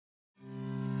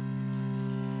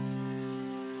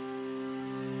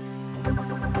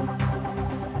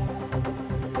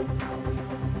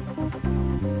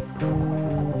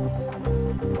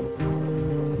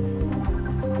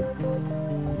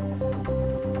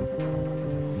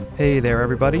Hey there,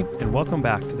 everybody, and welcome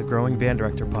back to the Growing Band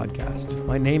Director podcast.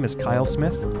 My name is Kyle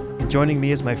Smith, and joining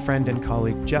me is my friend and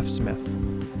colleague, Jeff Smith.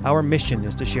 Our mission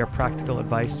is to share practical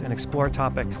advice and explore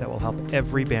topics that will help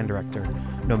every band director,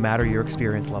 no matter your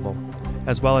experience level,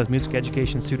 as well as music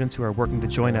education students who are working to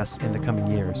join us in the coming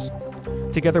years.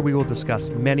 Together, we will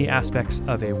discuss many aspects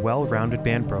of a well-rounded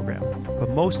band program, but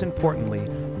most importantly,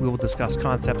 we will discuss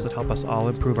concepts that help us all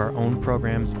improve our own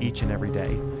programs each and every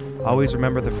day. Always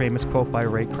remember the famous quote by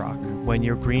Ray Kroc, "When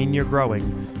you're green, you're growing,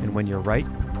 and when you're right,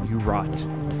 you rot."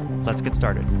 Let's get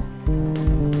started.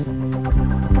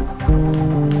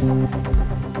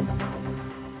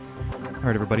 All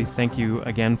right, everybody, thank you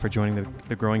again for joining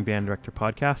the Growing Band Director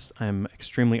podcast. I'm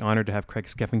extremely honored to have Craig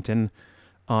Skeffington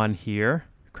on here.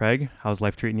 Craig, how's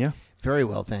life treating you? Very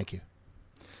well, thank you.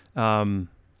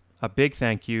 A big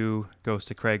thank you goes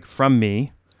to Craig from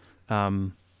me.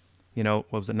 What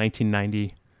was it,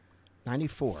 1990?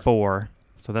 94.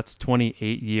 So that's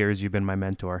 28 years you've been my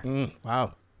mentor.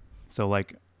 Wow. So,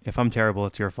 if I'm terrible,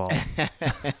 it's your fault.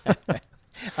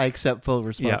 I accept full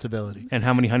responsibility. Yeah. And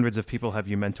how many hundreds of people have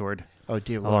you mentored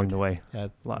along the way?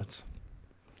 Lots.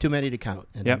 Too many to count,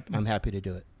 and I'm happy to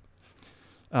do it.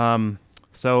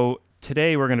 So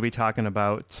today we're going to be talking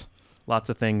about lots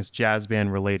of things jazz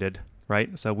band related,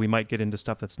 right? So we might get into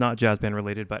stuff that's not jazz band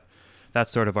related, but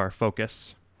that's sort of our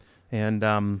focus.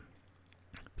 And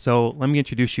so let me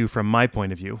introduce you from my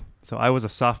point of view. So I was a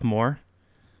sophomore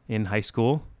in high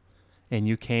school, and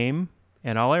you came,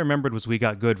 and all I remembered was we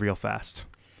got good real fast.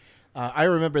 I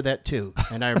remember that too,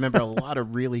 and I remember a lot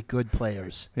of really good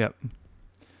players. Yep.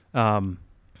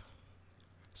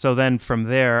 So then from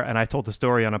there, and I told the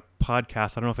story on a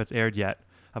podcast, I don't know if it's aired yet,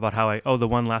 about how the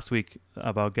one last week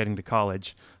about getting to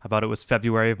college, about it was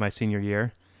February of my senior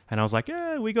year. And I was like,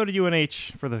 we go to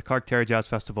UNH for the Clark Terry Jazz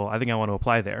Festival. I think I want to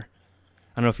apply there.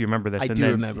 I don't know if you remember this. I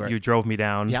do remember. You drove me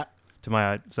down to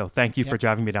my, so thank you for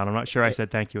driving me down. I'm not sure I said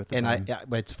thank you at the time.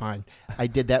 But it's fine. I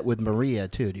did that with Maria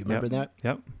too. Do you remember that?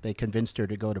 Yep. They convinced her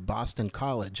to go to Boston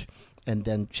College, and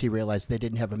then she realized they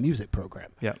didn't have a music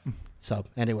program. Yep. So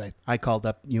anyway, I called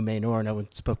up UMaine Orono and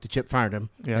spoke to Chip Farnham,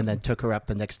 and then took her up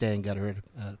the next day and got her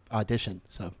an audition.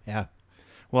 So, yeah.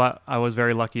 Well, I was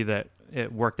very lucky that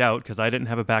it worked out because I didn't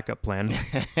have a backup plan.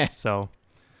 So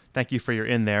thank you for your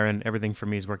in there, and everything for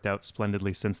me has worked out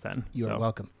splendidly since then. You're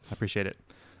welcome. I appreciate it.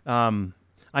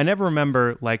 I never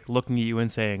remember looking at you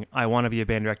and saying, I want to be a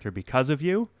band director because of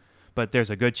you, but there's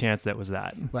a good chance that was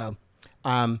that. Well,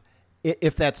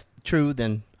 if that's true,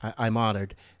 then I'm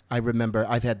honored. I remember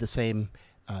I've had the same,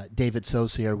 David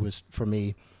Saucier was for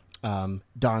me,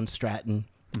 Don Stratton,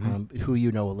 who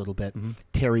you know a little bit,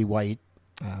 Terry White,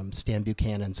 Stan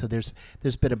Buchanan. So there's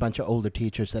been a bunch of older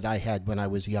teachers that I had when I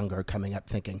was younger coming up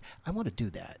thinking, I want to do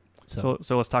that. So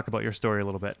let's talk about your story a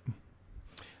little bit.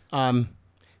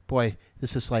 Boy,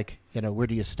 this is where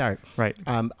do you start? Right.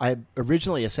 I'm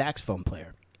originally a saxophone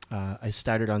player. I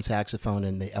started on saxophone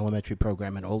in the elementary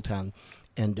program in Old Town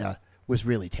and was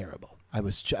really terrible. I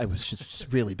was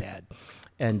just really bad.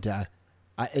 And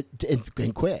I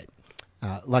quit.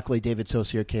 Luckily, David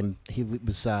Saucier came.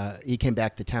 He came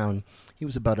back to town. He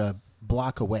was about a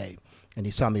block away, and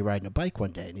he saw me riding a bike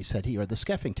one day, and he said, "Hey, you're the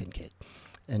Skeffington kid."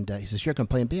 And he says, "You're going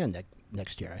to play in band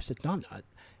next year." I said, "No, I'm not."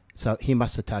 So he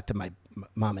must have talked to my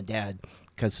mom and dad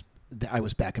because I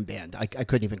was back in band. I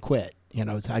couldn't even quit.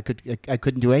 I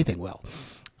couldn't do anything well.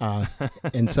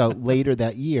 And so later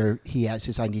that year, he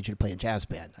says, "I need you to play in jazz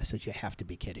band." I said, "You have to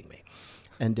be kidding me."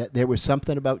 And there was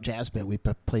something about jazz band. We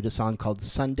played a song called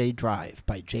Sunday Drive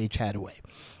by Jay Chataway.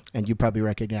 And you probably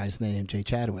recognize the name Jay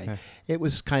Chataway. Okay. It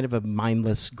was kind of a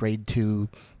mindless grade 2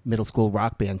 middle school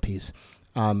rock band piece.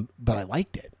 But I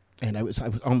liked it. And I was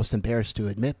almost embarrassed to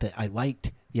admit that I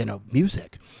liked,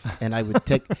 music. And I would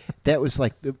take, that was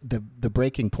like the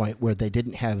breaking point where they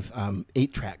didn't have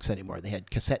 8 tracks anymore. They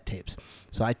had cassette tapes.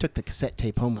 So I took the cassette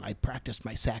tape home and I practiced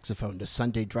my saxophone to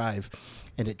Sunday Drive,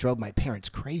 and it drove my parents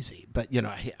crazy. But,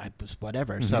 I was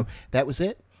whatever. Mm-hmm. So that was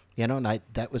it, and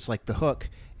that was like the hook.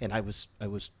 And I was a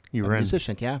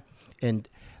musician, And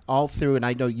all through, and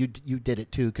I know you did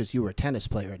it too because you were a tennis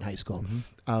player in high school.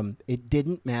 Mm-hmm. It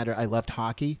didn't matter. I loved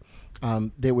hockey.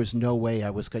 There was no way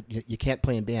I was good. You can't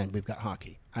play in band. We've got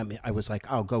hockey. I mean, I was like,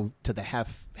 I'll go to the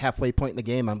halfway point in the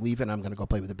game. I'm leaving. I'm going to go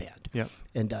play with a band. Yeah.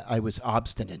 And I was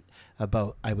obstinate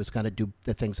about I was going to do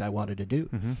the things I wanted to do.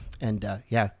 Mm-hmm.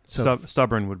 And so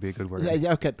stubborn would be a good word.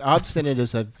 Yeah. Okay. Obstinate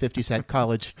is a 50-cent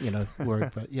college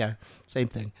word, but yeah, same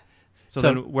thing. So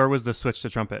then where was the switch to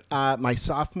trumpet? My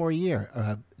sophomore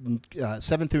year,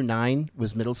 7 through 9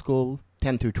 was middle school,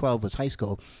 10 through 12 was high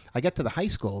school. I got to the high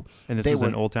school. And this was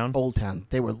in Old Town? Old Town.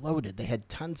 They were loaded. They had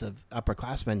tons of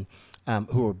upperclassmen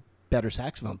who were better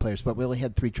saxophone players, but we only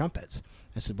had 3 trumpets.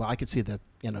 I said, well, I could see the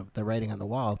writing on the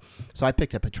wall. So I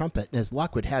picked up a trumpet, and as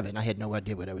luck would have it, and I had no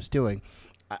idea what I was doing,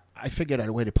 I figured out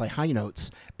a way to play high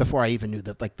notes before I even knew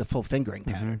the full fingering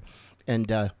pattern.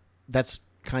 And that's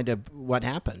kind of what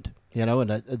happened, and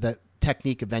the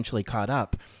technique eventually caught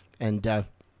up, and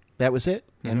that was it.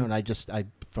 And I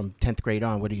from 10th grade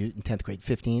on, what are you in 10th grade,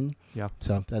 15? Yeah.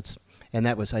 So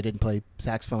I didn't play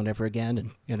saxophone ever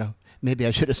again, and maybe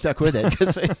I should have stuck with it.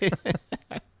 'Cause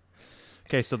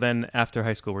Okay, so then after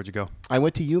high school, where'd you go? I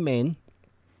went to UMaine,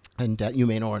 and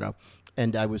UMaine Orono,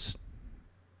 and I was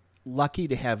lucky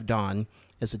to have Don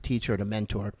as a teacher and a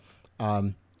mentor.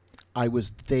 I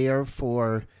was there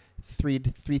for three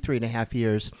and a half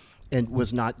years and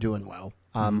was not doing well.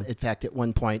 In fact, at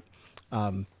one point,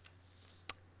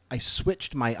 I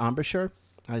switched my embouchure.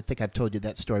 I think I've told you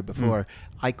that story before.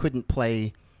 I couldn't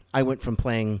play. I went from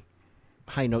playing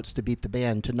high notes to beat the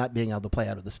band to not being able to play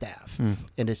out of the staff.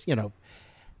 And it's,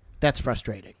 that's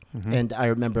frustrating. And I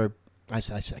remember I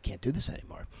said, I can't do this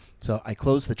anymore. So I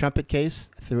closed the trumpet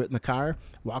case, threw it in the car,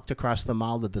 walked across the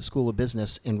mall to the School of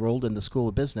Business, enrolled in the School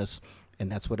of Business,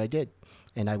 and that's what I did.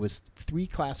 And I was 3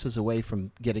 classes away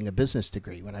from getting a business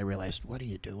degree when I realized, what are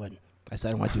you doing? I said,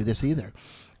 I don't want to do this either.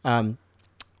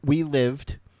 We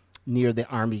lived near the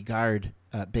Army Guard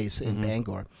base in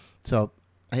Bangor. So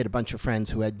I had a bunch of friends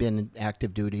who had been in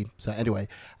active duty. So anyway,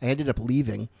 I ended up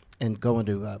leaving and going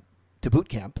to boot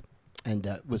camp,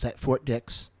 and was at Fort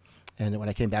Dix. And when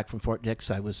I came back from Fort Dix,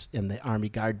 I was in the Army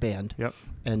Guard band. Yep.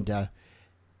 And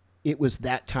it was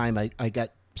that time I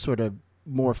got sort of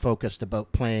more focused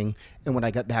about playing. And when I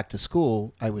got back to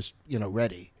school, I was,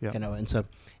 ready. Yep. And so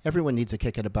everyone needs a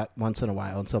kick in the butt once in a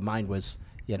while. And so mine was,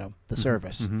 the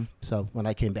service. So when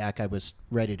I came back, I was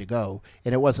ready to go.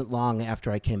 And it wasn't long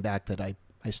after I came back that I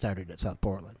started at South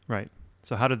Portland. Right.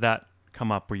 So how did that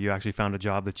come up where you actually found a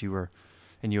job that you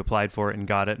applied for it and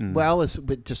got it? And well, it's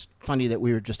just funny that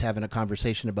we were just having a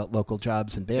conversation about local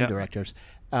jobs and band directors.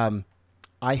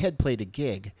 I had played a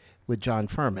gig with John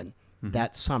Furman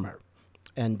that summer,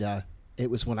 and it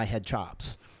was when I had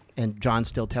chops. And John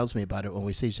still tells me about it when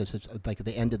we see each other. It's like at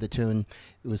the end of the tune,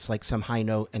 it was like some high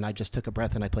note, and I just took a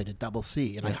breath and I played a double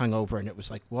C, and I hung over, and it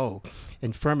was like, whoa.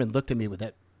 And Furman looked at me with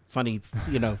that funny,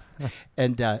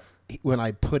 and when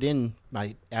I put in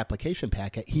my application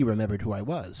packet, he remembered who I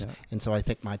was. Yeah. And so I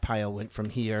think my pile went from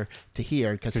here to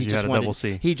here because he just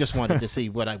wanted to see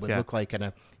what I would look like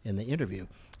in the interview.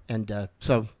 And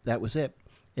so that was it.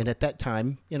 And at that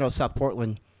time, South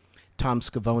Portland, Tom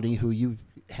Scavone, who you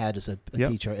had as a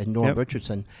teacher, and Norm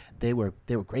Richardson, they were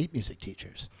great music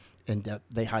teachers. And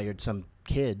they hired some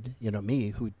kid, me,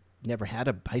 who never had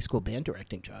a high school band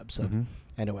directing job. So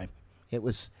anyway, it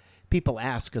was... People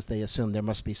ask because they assume there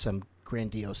must be some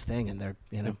grandiose thing, and there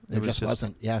just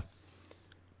wasn't. Yeah,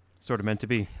 sort of meant to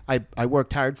be. I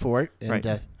worked hard for it,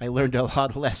 and I learned a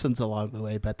lot of lessons along the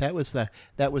way. But that was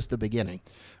the beginning.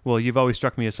 Well, you've always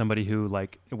struck me as somebody who,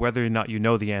 like, whether or not you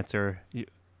know the answer,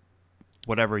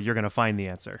 whatever, you're going to find the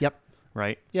answer. Yep.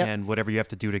 Right. Yeah. And whatever you have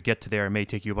to do to get to there, it may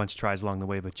take you a bunch of tries along the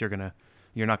way, but you're not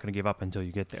going to give up until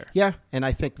you get there. Yeah, and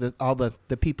I think that all the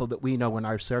people that we know in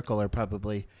our circle are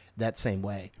probably that same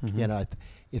way.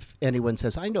 If anyone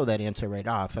says, I know that answer right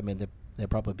off, I mean, they'll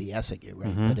probably be BSing you,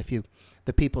 right? But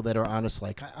the people that are honest,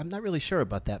 like, I'm not really sure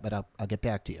about that, but I'll get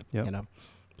back to you,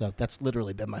 So that's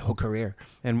literally been my whole career.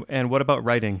 And what about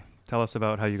writing? Tell us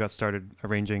about how you got started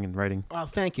arranging and writing. Well,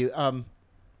 thank you.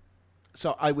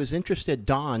 So I was interested.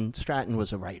 Don Stratton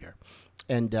was a writer,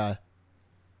 and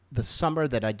the summer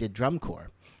that I did drum corps,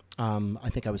 I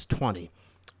think I was 20,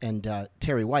 and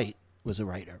Terry White was a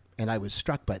writer, and I was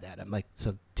struck by that. I'm like,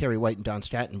 so Terry White and Don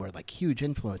Stratton were like huge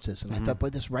influences, and I thought, boy,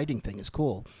 this writing thing is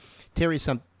cool. Terry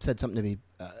said something to me,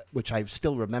 which I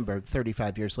still remember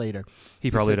 35 years later. He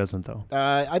probably doesn't, though.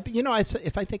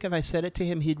 If I said it to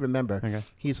him, he'd remember. Okay.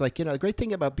 He's like, the great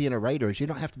thing about being a writer is you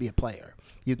don't have to be a player.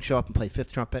 You can show up and play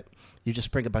fifth trumpet. You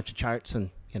just bring a bunch of charts, and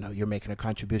you're making a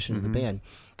contribution to the band.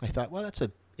 I thought, well, that's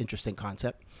an interesting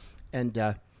concept. And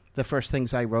the first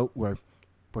things I wrote were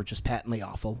just patently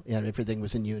awful, and everything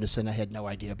was in unison. I had no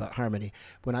idea about harmony.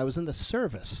 When I was in the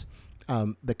service,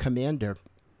 the commander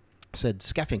said,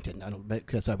 Skeffington,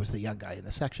 because I was the young guy in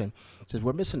the section, says,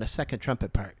 we're missing a second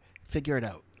trumpet part. Figure it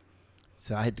out.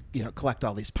 So I had to, collect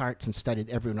all these parts and studied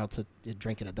everyone else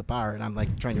drinking at the bar. And I'm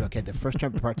like trying to, the first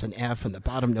trumpet part's an F and the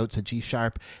bottom note's a G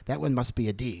sharp. That one must be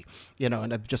a D,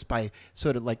 and I've just by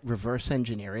sort of like reverse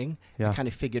engineering, I kind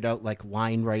of figured out like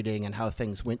line writing and how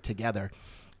things went together.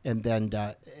 And then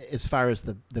as far as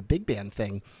the big band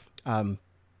thing,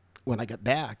 when I got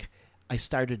back, I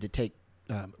started to take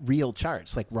real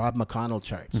charts, like Rob McConnell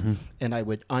charts, and I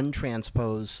would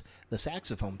untranspose the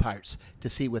saxophone parts to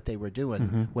see what they were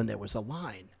doing when there was a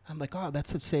line. I'm like, oh,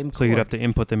 that's the same chord. So you'd have to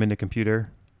input them into computer?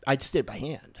 I just did it by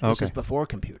hand. Okay. This is before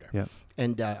computer. Yeah.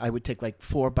 And I would take like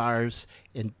 4 bars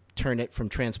and turn it from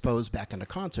transpose back into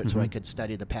concert so I could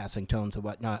study the passing tones and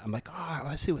whatnot. I'm like, oh,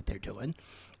 I see what they're doing.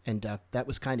 And that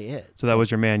was kind of it. So that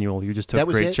was your manual. You just took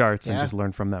great charts and just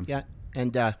learned from them. Yeah.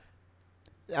 And that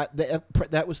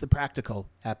was the practical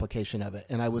application of it.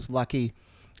 And I was lucky.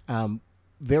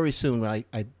 Very soon when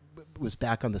I was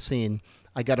back on the scene,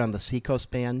 I got on the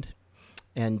Seacoast Band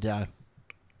and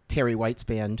Terry White's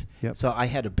band. Yep. So I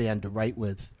had a band to write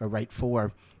with or write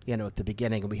for, at the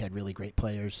beginning, and we had really great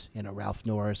players. Ralph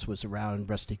Norris was around,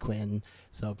 Rusty Quinn.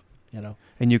 So,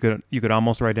 And you could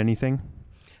almost write anything?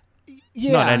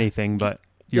 Yeah. Not anything, but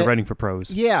you're writing for pros.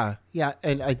 Yeah. Yeah.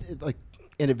 And I like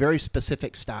in a very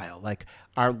specific style, like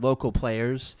our local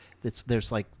players,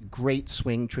 there's like great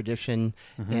swing tradition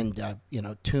and,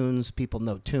 tunes, people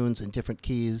know tunes in different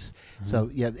keys. So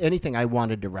yeah, anything I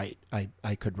wanted to write,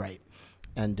 I could write.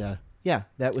 And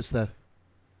that was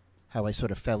how I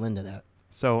sort of fell into that.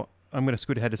 So I'm going to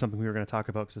scoot ahead to something we were going to talk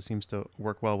about because it seems to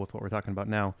work well with what we're talking about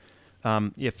now.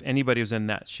 If anybody was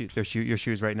in your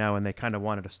shoes right now and they kind of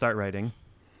wanted to start writing,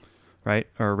 right,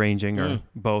 or arranging or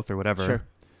both or whatever, sure.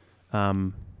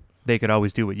 They could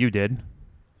always do what you did,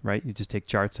 right? You just take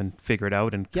charts and figure it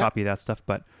out and copy that stuff.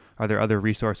 But are there other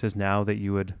resources now that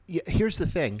you would? Yeah, here's the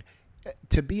thing.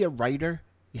 To be a writer,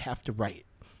 you have to write.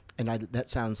 And that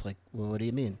sounds like, well, what do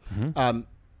you mean?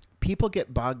 People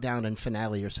get bogged down in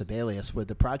Finale or Sibelius where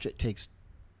the project takes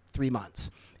 3 months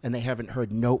and they haven't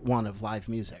heard note 1 of live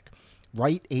music.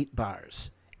 Write 8 bars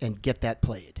and get that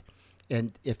played.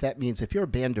 And if that means if you're a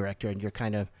band director and you're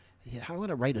kind of, I want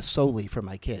to write a soli for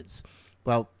my kids.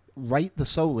 Well, write the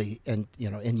soli and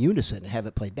in unison and have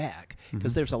it played back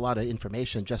because there's a lot of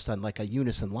information just on like a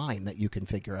unison line that you can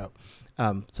figure out.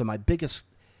 So my biggest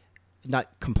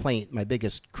not complaint, my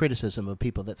biggest criticism of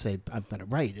people that say I'm going to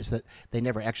write is that they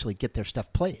never actually get their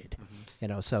stuff played.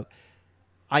 So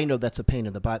I know that's a pain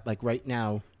in the butt. Like right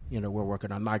now, we're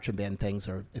working on marching band things,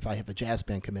 or if I have a jazz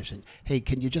band commission, hey,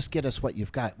 can you just get us what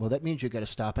you've got? Well, that means you got to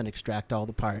stop and extract all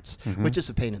the parts, which is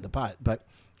a pain in the butt. But,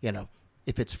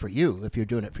 if it's for you, if you're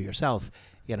doing it for yourself,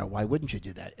 why wouldn't you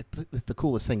do that? The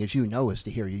coolest thing is is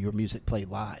to hear your music play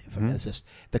live. I mean, it's just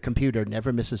the computer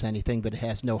never misses anything, but it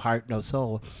has no heart, no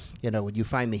soul. When you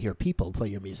finally hear people play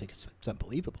your music, it's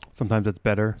unbelievable. Sometimes it's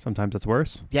better, sometimes it's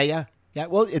worse. Yeah.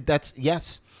 Well, that's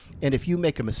yes. And if you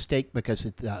make a mistake because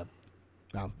it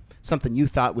something you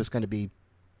thought was going to be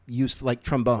used like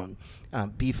trombone,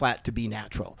 B flat to B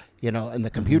natural, and the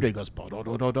computer goes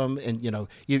bo-do-do-do-dum, and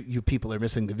you people are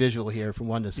missing the visual here from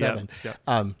 1 to 7.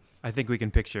 Yeah. I think we can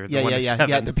picture the 1 to 7.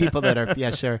 Yeah, the people that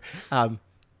are sure.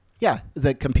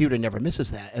 The computer never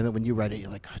misses that, and then when you write it,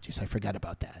 you're like, oh, geez, I forgot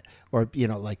about that. Or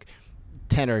like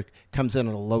tenor comes in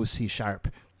on a low C sharp,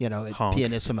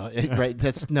 pianissimo, right?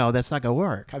 That's not gonna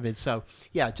work. I mean, so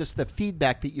yeah, just the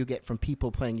feedback that you get from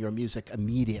people playing your music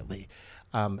immediately.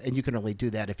 And you can only do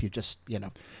that if you just,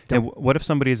 And what if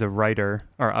somebody's a writer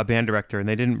or a band director and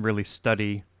they didn't really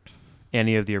study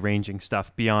any of the arranging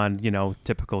stuff beyond,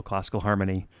 typical classical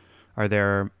harmony? Are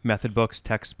there method books,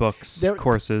 textbooks,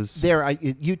 courses?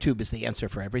 YouTube is the answer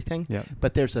for everything. Yeah.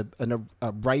 But there's a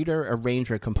writer,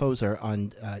 arranger, composer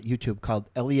on YouTube called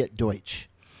Elliot Deutsch.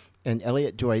 And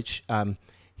Elliot Deutsch,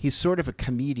 he's sort of a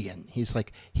comedian. He's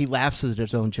like, he laughs at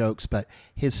his own jokes, but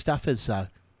his stuff is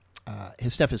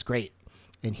great.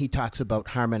 And he talks about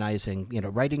harmonizing,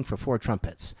 writing for 4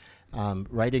 trumpets,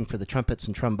 writing for the trumpets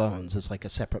and trombones is like a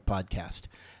separate podcast.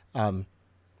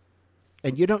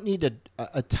 And you don't need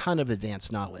a ton of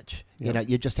advanced knowledge. Yep.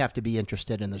 You just have to be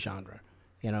interested in the genre,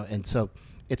 and so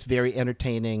it's very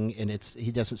entertaining, and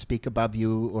he doesn't speak above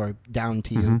you or down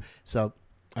to you. So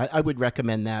I would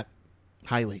recommend that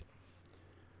highly.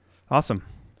 Awesome.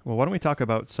 Well, why don't we talk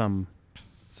about some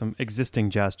existing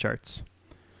jazz charts?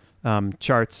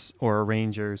 Charts or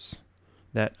arrangers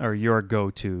that are your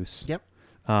go-tos. Yep.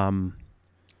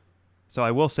 So I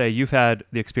will say you've had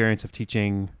the experience of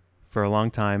teaching for a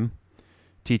long time,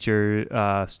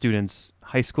 students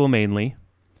high school mainly,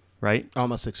 right?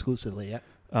 Almost exclusively,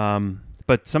 yeah.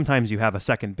 But sometimes you have a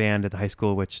second band at the high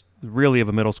school, which really of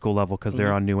a middle school level because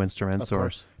they're on new instruments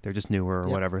or they're just newer or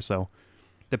whatever. So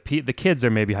the kids are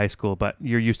maybe high school, but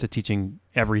you're used to teaching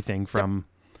everything from...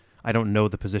 I don't know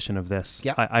the position of this.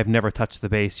 Yep. I've never touched the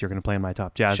bass. You're going to play in my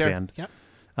top jazz band. Yep.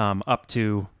 Up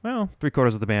to, 3/4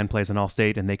 of the band plays an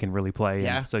all-state and they can really play.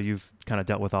 Yeah. So you've kind of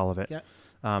dealt with all of it. Yep.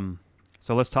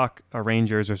 So let's talk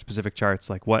arrangers or specific charts.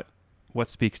 Like what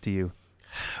speaks to you?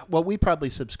 Well, we probably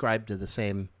subscribe to the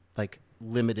same like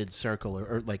limited circle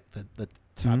or like the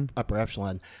top upper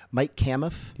echelon. Mike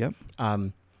Camiff. Yep.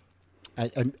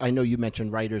 I know you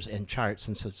mentioned writers and charts,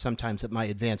 and so sometimes at my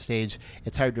advanced age,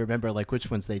 it's hard to remember like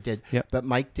which ones they did. Yep. But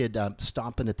Mike did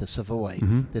Stompin' at the Savoy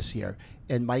this year,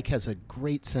 and Mike has a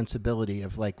great sensibility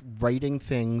of like writing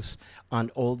things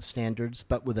on old standards,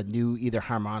 but with a new either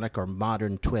harmonic or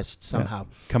modern twist somehow.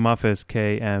 Camiff is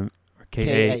K-A-M-U-F.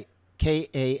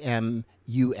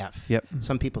 Yep.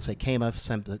 Some people say Camiff,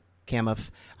 some Camiff.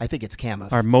 I think it's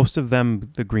Camiff. Are most of them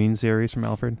the Green series from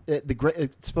Alfred?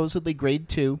 Supposedly grade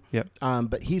 2. Yep.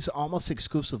 But he's almost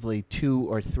exclusively 2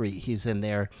 or 3. He's in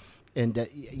there. And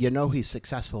he's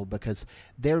successful because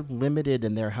they're limited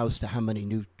in their house to how many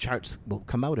new charts will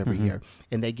come out every year.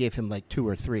 And they gave him like 2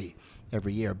 or 3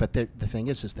 every year. But the thing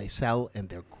is they sell and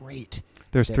they're great.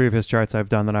 There's 3 of his charts I've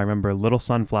done that I remember. Little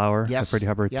Sunflower, the Freddie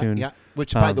Hubbard tune. Yeah.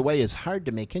 Which, by the way, is hard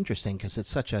to make interesting because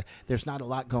it's there's not a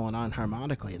lot going on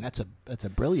harmonically, and that's a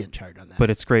brilliant chart on that. But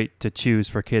it's great to choose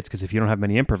for kids because if you don't have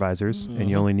many improvisers and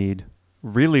you only need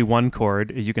really 1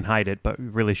 chord, you can hide it, but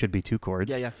really should be 2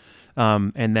 chords. Yeah.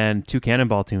 And then 2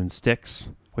 Cannonball tunes,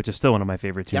 Sticks, which is still one of my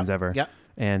favorite tunes ever. Yep.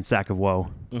 And Sack of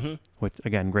Woe, which,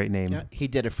 again, great name. Yeah. He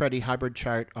did a Freddie Hubbard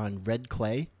chart on Red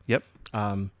Clay. Yep.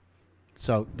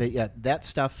 So that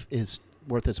stuff is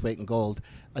worth its weight in gold.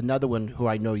 Another one who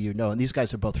I know and these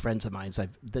guys are both friends of mine.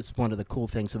 That's one of the cool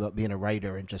things about being a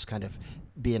writer and just kind of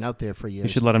being out there for years. You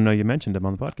should let them know you mentioned him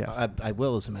on the podcast. I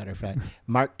will, as a matter of fact.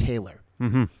 Mark Taylor.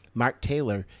 Mark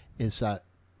Taylor is...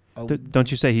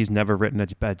 don't you say he's never written a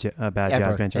bad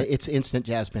jazz band chart? It's instant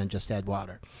jazz band, just add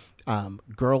water.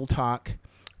 Girl Talk.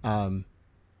 Trying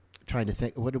to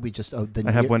think. What did we just... I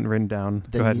have one written down.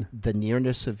 Go ahead. The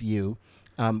Nearness of You.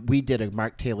 We did a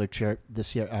Mark Taylor chart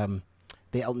this year,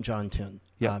 the Elton John tune.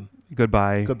 Yeah.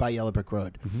 Goodbye Yellow Brick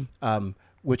Road.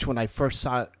 Which when I first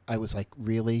saw it, I was like,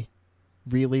 really?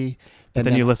 Really? And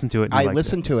then you listened to it. And I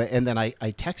listened to it, and then I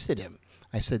texted him.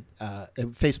 I said,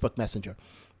 Facebook Messenger.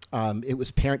 It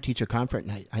was parent-teacher conference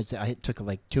night. I took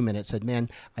like 2 minutes, said, man,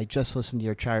 I just listened to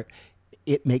your chart.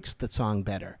 It makes the song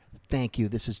better. Thank you.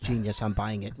 This is genius. I'm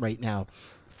buying it right now.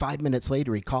 5 minutes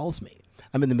later, he calls me.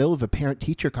 I'm in the middle of a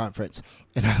parent-teacher conference,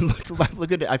 and I'm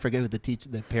looking at I forget who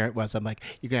the parent was. I'm like,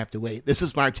 you're going to have to wait. This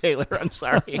is Mark Taylor. I'm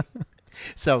sorry.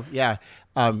 So, yeah.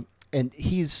 And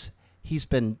he's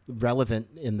been relevant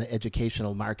in the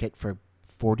educational market for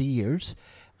 40 years,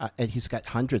 and he's got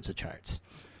hundreds of charts.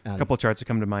 A couple of charts that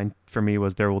come to mind for me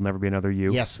was There Will Never Be Another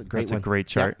You. Yes, That's a great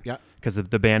chart. Yeah. Because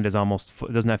the band is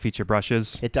doesn't that feature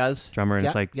brushes? It does. Drummer, and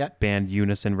it's like band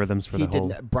unison rhythms for the whole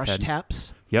He did brush head.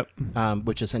 taps. Yep.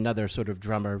 Which is another sort of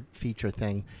drummer feature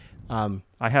thing.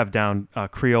 I have down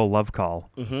Creole Love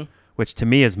Call, which to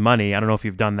me is money. I don't know if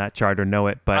you've done that chart or know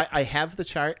it, but I have the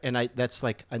chart, and that's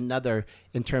like another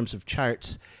in terms of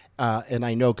charts. And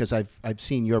I know because I've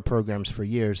seen your programs for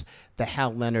years. The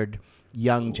Hal Leonard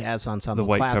Young Jazz Ensemble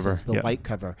classes, the white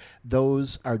cover,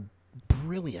 those are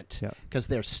brilliant because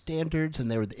they're standards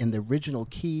and they're in the original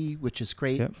key, which is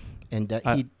great.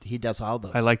 And he does all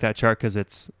those. I like that chart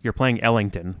because you're playing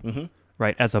Ellington,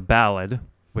 right, as a ballad,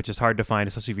 which is hard to find,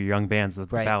 especially for young bands. The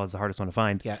ballad's the hardest one to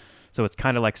find. Yeah. So it's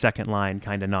kind of like second line,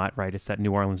 kind of not, right? It's that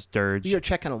New Orleans dirge. You're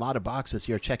checking a lot of boxes.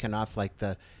 You're checking off like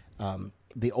the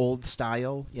old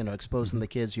style, exposing the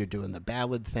kids. You're doing the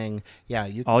ballad thing. Yeah.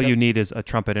 You need is a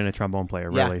trumpet and a trombone player,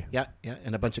 really. Yeah.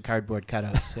 And a bunch of cardboard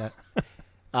cutouts. Yeah.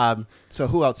 So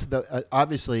who else?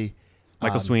 Obviously,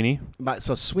 Michael Sweeney.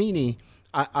 So Sweeney,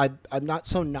 I'm not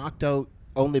so knocked out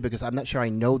only because I'm not sure I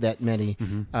know that many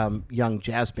young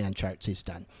jazz band charts he's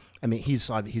done. I mean,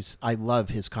 I love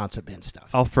his concert band stuff.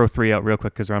 I'll throw 3 out real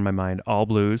quick because they're on my mind. All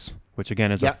Blues, which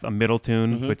again is a middle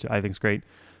tune, which I think is great.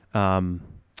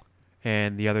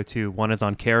 And the other 2, one is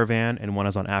on Caravan and one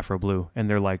is on Afro Blue, and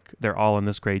they're all in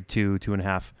this grade 2,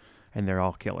 2.5, and they're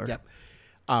all killer. Yep.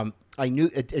 I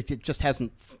knew it just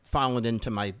hasn't fallen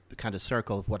into my kind of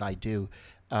circle of what I do.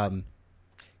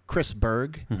 Chris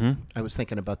Berg, I was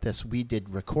thinking about this. We did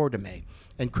Recordame,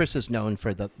 and Chris is known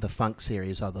for the funk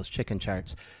series, all those chicken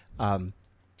charts. And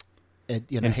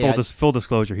full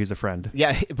disclosure, he's a friend.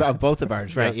 Yeah, of both of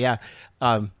ours, right? Yeah.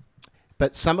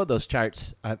 But some of those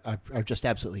charts are just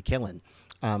absolutely killing.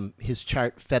 His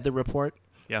chart, Feather Report,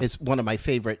 is one of my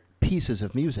favorite pieces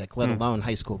of music, let alone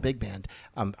high school big band.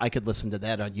 I could listen to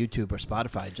that on YouTube or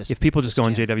Spotify. If people just go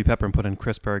on JW Pepper and put in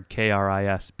Chris Berg,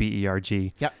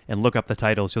 KRISBERG, and look up the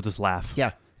titles, you'll just laugh.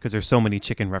 Yeah. Because there's so many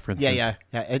chicken references. Yeah.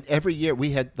 And every year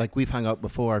we've hung out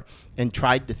before and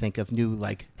tried to think of new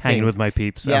hanging with my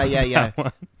peeps. Yeah.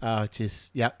 Oh,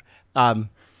 just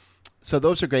So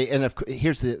those are great. And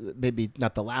here's maybe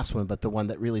not the last one, but the one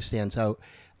that really stands out.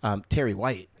 Terry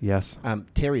White. Yes.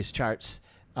 Terry's charts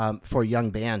for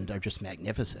young band are just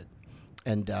magnificent.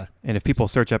 And if people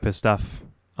search up his stuff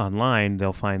online,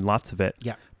 they'll find lots of it.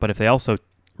 Yeah. But if they also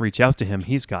reach out to him,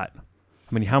 he's got,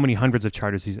 how many hundreds of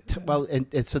charters he's... Well, and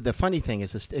so the funny thing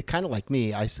is, it kind of like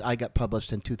me, I got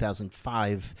published in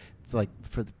 2005, like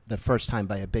for the first time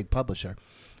by a big publisher.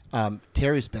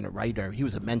 Terry's been a writer. He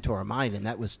was a mentor of mine, and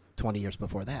that was 20 years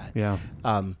before that. Yeah.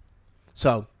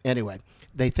 So anyway,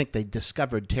 they think they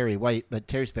discovered Terry White, but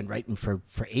Terry's been writing for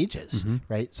ages,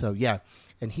 right? So yeah,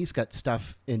 and he's got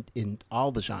stuff in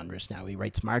all the genres now. He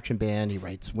writes marching band, he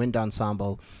writes wind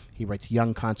ensemble, he writes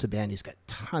young concert band. He's got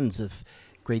tons of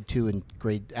grade 1, 2, and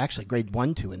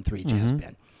 3 jazz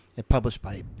band. And published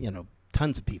by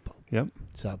tons of people. Yep.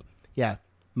 So yeah,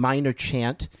 minor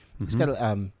chant. He's got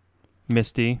a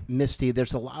Misty.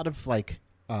 There's a lot of like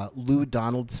Lou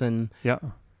Donaldson. Yeah.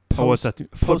 Foot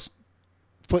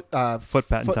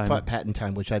patent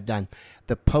time, which I've done.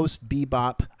 The post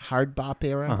bebop, hard bop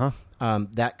era,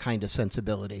 that kind of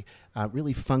sensibility.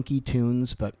 Really funky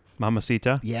tunes, but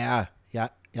Mamacita. Yeah.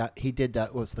 He did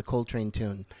what was the Coltrane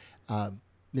tune, Mr.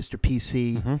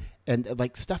 PC, and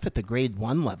like stuff at the grade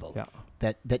 1 level. Yeah.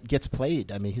 That gets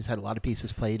played. I mean, he's had a lot of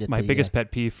pieces played. My biggest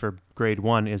pet peeve for grade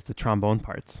 1 is the trombone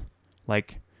parts.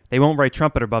 Like, they won't write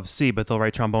trumpet above C, but they'll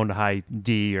write trombone to high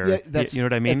D, or you know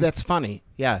what I mean? That's funny.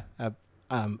 Yeah.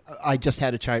 I just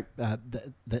had a chart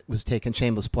that was taken,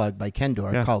 shameless plug, by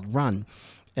Kendor called Run.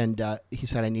 And he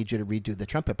said, I need you to redo the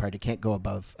trumpet part. It can't go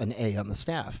above an A on the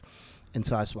staff. And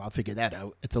so I said, well, I'll figure that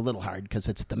out. It's a little hard because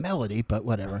it's the melody, but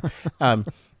whatever.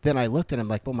 Then I looked and I'm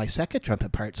like, well, my second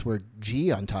trumpet parts were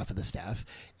G on top of the staff.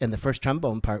 And the first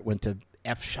trombone part went to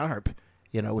F sharp,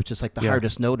 which is like the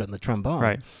hardest note on the trombone.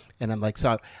 Right. And I'm like,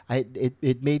 so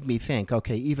it made me think,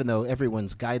 okay, even though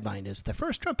everyone's guideline is the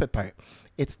first trumpet part,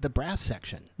 it's the brass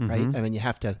section, right? I mean, you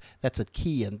have to, that's a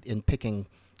key in picking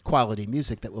quality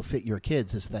music that will fit your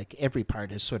kids, is like every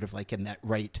part is sort of like in that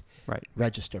right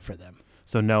register for them.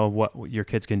 So know what your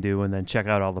kids can do, and then check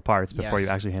out all the parts before you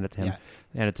actually hand it to him,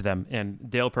 hand it to them. And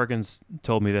Dale Perkins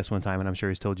told me this one time, and I'm sure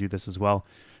he's told you this as well.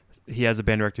 He has a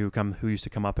band director who used to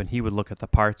come up, and he would look at the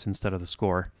parts instead of the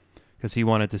score, because he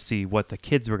wanted to see what the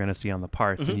kids were going to see on the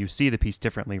parts, and you see the piece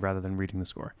differently rather than reading the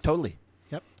score. Totally.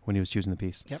 Yep. When he was choosing the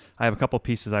piece. Yep. I have a couple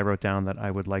pieces I wrote down that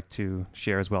I would like to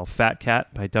share as well. Fat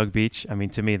Cat by Doug Beach. I mean,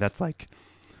 to me, that's like,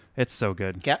 it's so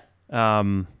good. Yep.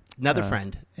 Another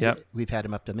friend. Yep. We've had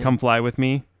him up to me. Come Fly With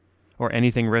Me, or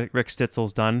anything Rick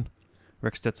Stitzel's done.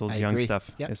 Rick Stitzel's young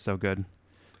stuff is so good.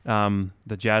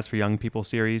 The Jazz for Young People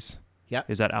series. Yep.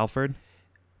 Is that Alfred?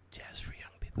 Jazz for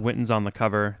Young People. Winton's on the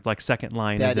cover. Like second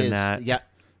line is in that. Yeah.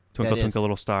 Twinkle Twinkle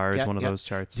Little Star is one of those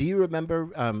charts. Do you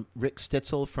remember Rick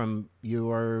Stitzel from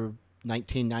your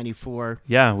 1994?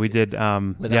 Yeah, we did.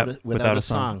 Without a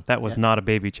Song. That was not a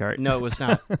baby chart. No, it was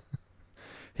not.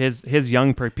 His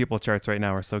young people charts right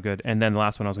now are so good. And then the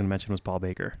last one I was going to mention was Paul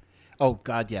Baker. Oh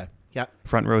God, yeah.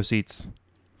 Front row seats.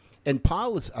 And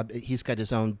Paul is he's got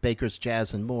his own Baker's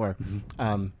Jazz and more,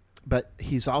 but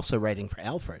he's also writing for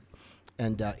Alfred.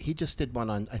 And he just did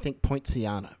one on, I think,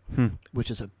 Poinciana,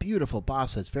 which is a beautiful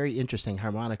bossa. It's very interesting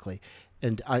harmonically.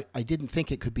 And I didn't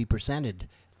think it could be presented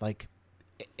like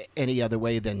any other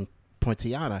way than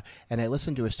Poinciana. And I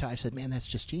listened to his chart. I said, man, that's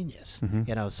just genius.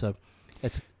 So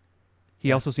it's...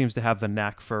 He also seems to have the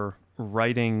knack for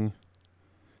writing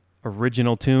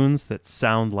original tunes that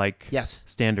sound like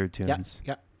standard tunes.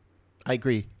 Yeah, I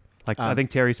agree. Like I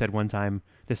think Terry said one time,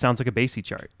 this sounds like a Basie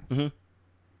chart.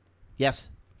 Yes.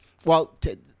 Well,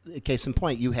 case in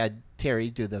point, you had Terry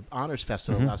do the Honors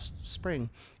Festival last spring,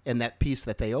 and that piece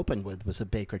that they opened with was a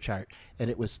Baker chart,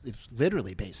 and it was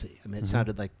literally Basie. I mean, it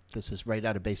sounded like this is right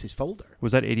out of Basie's folder.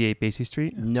 Was that 88 Basie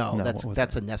Street? No,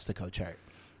 that's a Nestico chart.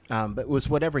 But it was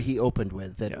whatever he opened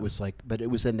with that it was like, but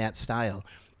it was in that style.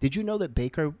 Did you know that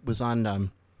Baker was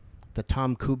on the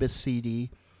Tom Kubis CD?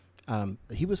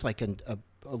 He was like a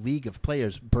league of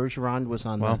players. Bergeron was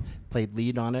on played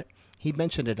lead on it. He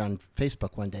mentioned it on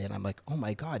Facebook one day, and I'm like, oh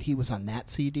my God, he was on that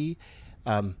CD.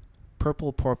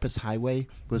 Purple Porpoise Highway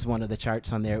was one of the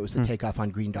charts on there. It was the takeoff on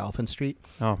Green Dolphin Street.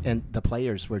 Oh. And the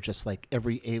players were just like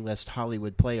every A-list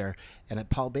Hollywood player. And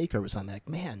Paul Baker was on that.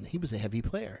 Man, he was a heavy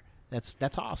player. That's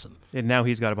awesome. And now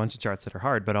he's got a bunch of charts that are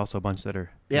hard, but also a bunch that are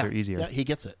easier. Yeah, he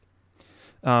gets it.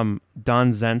 Don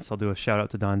Zentz, I'll do a shout out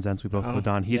to Don Zentz. We both know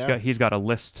Don. He's got a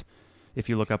list. If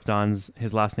you look up Don's,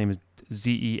 his last name is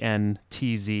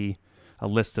Zentz. A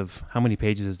list of how many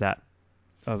pages is that?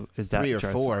 Is that 3 or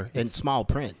 4 in small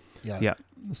print. Yeah. Yeah.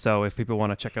 So if people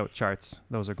want to check out charts,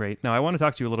 those are great. Now I want to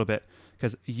talk to you a little bit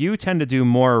because you tend to do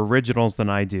more originals than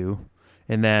I do,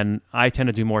 and then I tend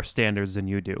to do more standards than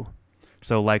you do.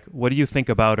 So like, what do you think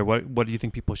about, or what do you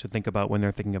think people should think about when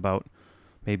they're thinking about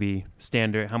maybe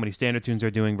how many standard tunes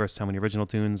they're doing versus how many original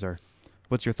tunes, or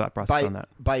what's your thought process on that?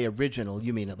 By original,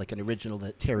 you mean like an original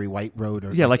that Terry White wrote,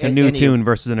 or like a new tune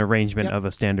versus an arrangement of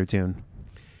a standard tune?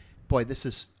 Boy, this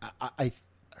is I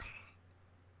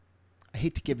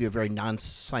hate to give you a very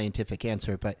non-scientific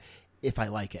answer, but if I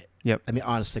like it, I mean,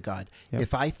 honest to God,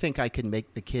 if I think I can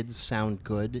make the kids sound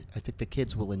good, I think the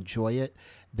kids will enjoy it,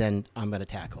 then I'm going to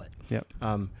tackle it.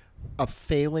 A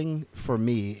failing for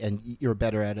me, and you're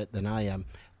better at it than I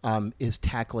am, is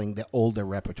tackling the older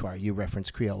repertoire. You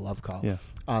referenced Creole Love Call.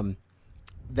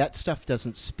 That stuff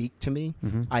doesn't speak to me.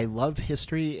 I love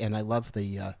history, and I love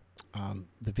the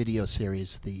video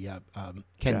series, the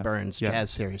Ken Burns jazz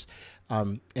series.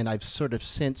 And I've sort of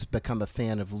since become a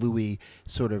fan of Louis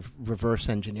sort of reverse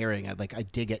engineering. I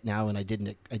dig it now, and I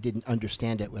didn't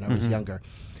understand it when I was younger.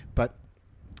 But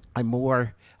I'm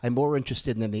more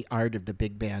interested in the art of the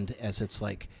big band as it's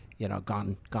like,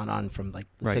 gone on from like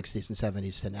the 60s and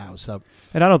 70s to now. So,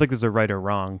 and I don't think there's a right or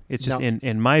wrong. It's just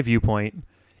in my viewpoint,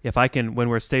 if I can,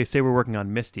 when say we're working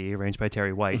on Misty, arranged by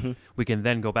Terry White, we can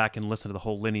then go back and listen to the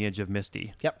whole lineage of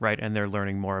Misty, right? And they're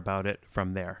learning more about it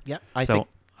from there. I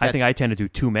think I tend to do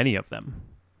too many of them.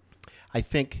 I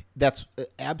think that's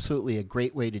absolutely a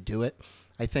great way to do it.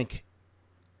 I think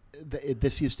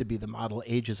this used to be the model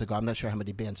ages ago. I'm not sure how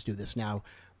many bands do this now.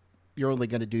 You're only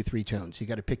going to do 3 tunes. You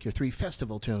got to pick your 3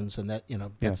 festival tunes, and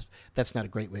that's not a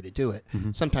great way to do it.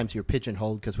 Sometimes you're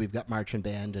pigeonholed because we've got marching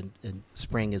band and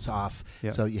spring is off,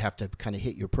 so you have to kind of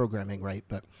hit your programming right.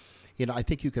 But I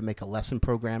think you can make a lesson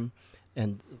program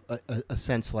and a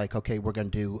sense like, okay, we're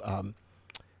going to do.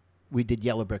 We did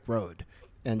Yellow Brick Road.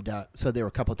 And so there were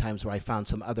a couple of times where I found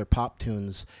some other pop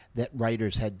tunes that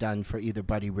writers had done for either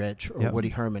Buddy Rich or Woody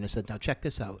Herman. I said, now check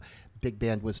this out. Big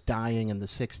band was dying in the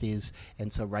 60s,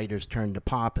 and so writers turned to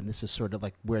pop, and this is sort of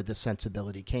like where the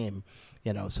sensibility came.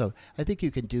 So I think you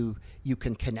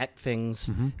can connect things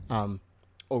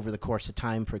over the course of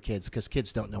time for kids, because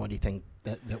kids don't know anything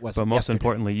that wasn't. But most yesterday.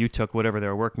 importantly, you took whatever they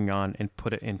were working on and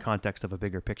put it in context of a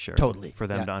bigger picture. Totally. For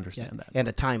them to understand that. And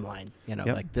a timeline,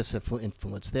 like this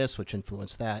influenced this, which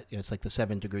influenced that. It's like the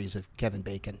 7 degrees of Kevin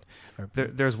Bacon.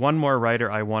 There's one more writer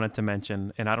I wanted to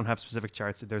mention, and I don't have specific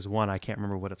charts. There's one, I can't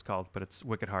remember what it's called, but it's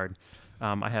wicked hard.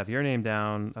 I have your name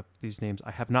down, these names.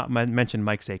 I have not mentioned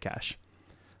Mike Sakash.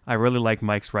 I really like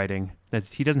Mike's writing.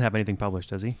 He doesn't have anything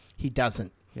published, does he? He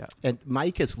doesn't. Yeah. And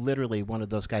Mike is literally one of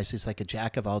those guys who's like a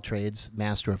jack of all trades,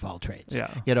 master of all trades.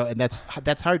 Yeah. And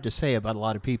that's hard to say about a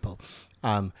lot of people.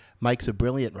 Mike's a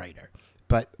brilliant writer,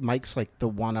 but Mike's like the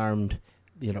one-armed,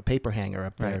 paper hanger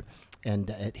up there, and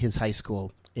at his high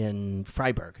school in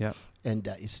Freiburg. Yeah.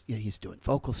 And he's doing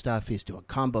vocal stuff, he's doing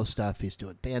combo stuff, he's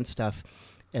doing band stuff,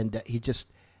 and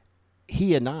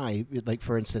he and I, like,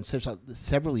 for instance, there's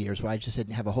several years where I just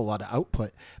didn't have a whole lot of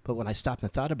output. But when I stopped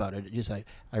and thought about it,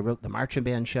 I wrote the marching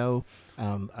band show.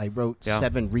 I wrote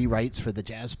 7 rewrites for the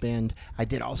jazz band. I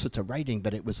did all sorts of writing,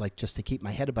 but it was like just to keep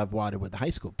my head above water with the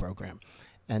high school program.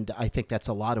 And I think that's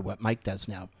a lot of what Mike does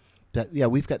now. But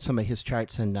we've got some of his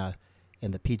charts in the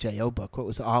PJO book. What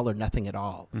was All or Nothing at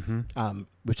All,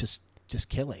 which is just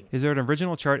killing. Is there an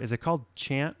original chart? Is it called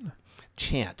Chant?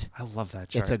 Chant. I love that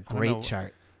chart. It's a great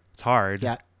chart. It's hard.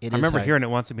 Yeah, it is. I remember hard. hearing it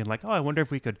once and being like, "Oh, I wonder if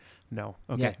we could." No,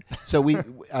 okay. Yeah. So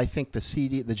I think the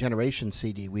CD, the Generation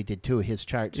CD, we did 2 of his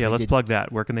charts. Yeah, let's plug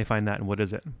that. Where can they find that, and what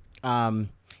is it?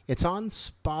 It's on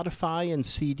Spotify and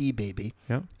CD Baby.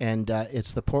 Yeah. And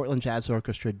it's the Portland Jazz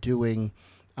Orchestra doing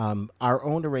our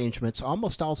own arrangements,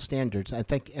 almost all standards. I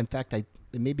think, in fact,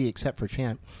 maybe except for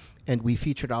Chant. And we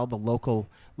featured a lot of the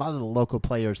local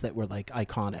players that were like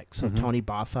iconic. So Tony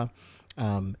Boffa,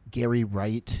 Gary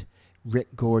Wright,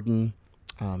 Rick Gordon,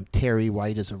 Terry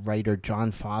White is a writer, John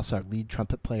Foss, our lead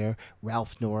trumpet player,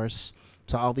 Ralph Norris.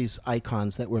 So all these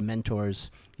icons that were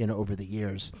mentors, over the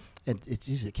years, and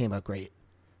it came out great.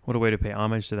 What a way to pay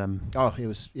homage to them. Oh, it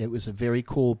was a very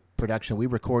cool production. We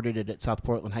recorded it at South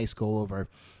Portland High School over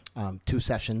 2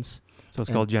 sessions. So it's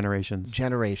called Generations.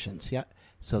 Generations, yeah.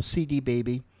 So CD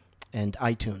Baby and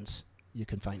iTunes, you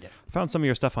can find it. I found some of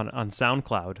your stuff on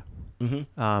SoundCloud.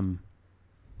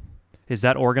 Is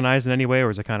that organized in any way, or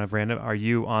is it kind of random? Are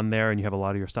you on there and you have a lot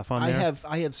of your stuff on there?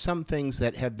 I have some things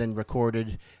that have been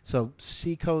recorded. So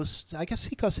Seacoast, I guess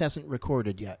Seacoast hasn't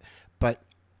recorded yet, but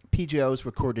PJO's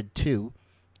recorded 2.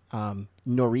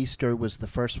 Nor'easter was the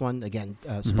first one. Again,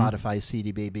 Spotify,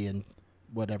 CD Baby, and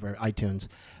whatever, iTunes.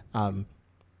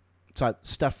 So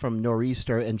stuff from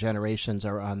Nor'easter and Generations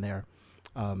are on there.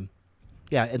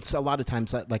 Yeah, it's a lot of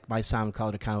times like my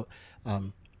SoundCloud account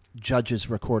judges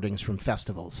recordings from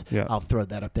festivals. Yeah. I'll throw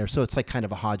that up there. So it's like kind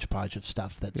of a hodgepodge of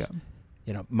stuff that's,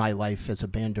 my life as a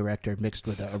band director mixed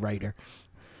with a writer.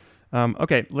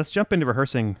 Okay, let's jump into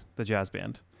rehearsing the jazz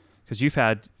band, because you've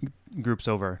had groups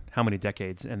over how many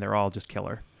decades, and they're all just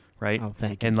killer, right? Oh,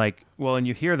 thank you. And and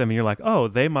you hear them, and you're like, oh,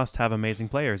 they must have amazing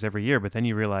players every year, but then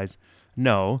you realize,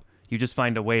 no, you just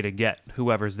find a way to get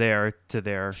whoever's there to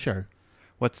their... Sure.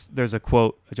 There's a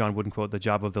quote, a John Wooden quote, the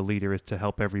job of the leader is to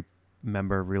help every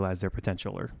member realize their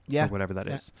potential, or whatever that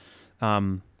is.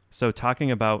 So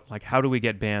talking about, how do we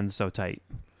get bands so tight?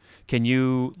 Can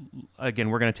you, again,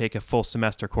 we're going to take a full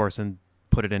semester course and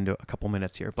put it into a couple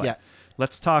minutes here, but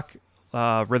let's talk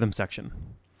rhythm section.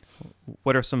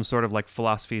 What are some sort of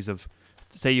philosophies of,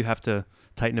 say you have to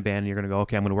tighten a band and you're going to go,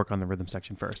 okay, I'm going to work on the rhythm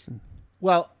section first.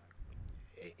 Well,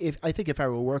 I think if I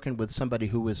were working with somebody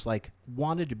who was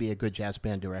wanted to be a good jazz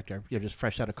band director, just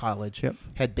fresh out of college,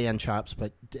 had band chops,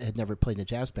 but had never played in a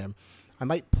jazz band, I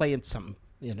might play in something,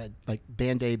 like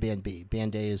band A, band B.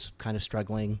 Band A is kind of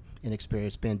struggling,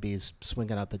 inexperienced. Band B is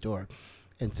swinging out the door,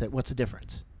 and say, what's the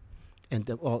difference? And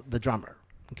the drummer.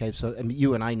 Okay, so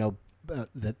you and I know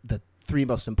that the three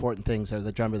most important things are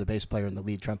the drummer, the bass player, and the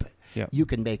lead trumpet. Yeah. You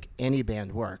can make any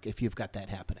band work if you've got that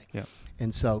happening. Yeah.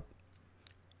 And so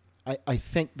I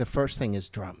think the first thing is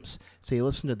drums. So you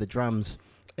listen to the drums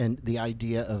and the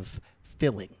idea of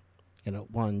filling,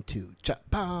 1, 2, cha,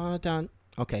 ba, dun.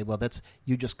 Okay, well,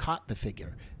 you just caught the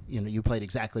figure. You played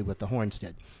exactly what the horns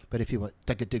did. But if you went,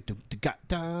 then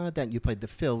you played the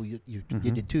fill, you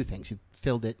did two things. You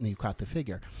filled it and you caught the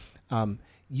figure.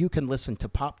 You can listen to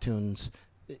pop tunes.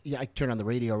 I turn on the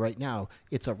radio right now.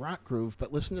 It's a rock groove,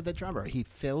 but listen to the drummer. He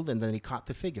filled and then he caught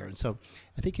the figure. And so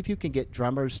I think if you can get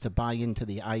drummers to buy into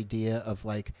the idea of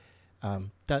but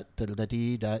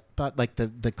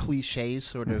the cliche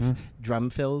sort of drum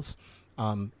fills,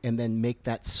 and then make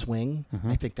that swing,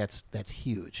 I think that's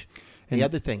huge. And the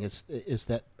other thing is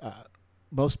that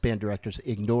most band directors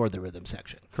ignore the rhythm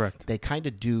section. Correct. They kind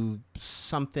of do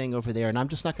something over there, and I'm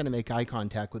just not going to make eye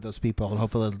contact with those people, and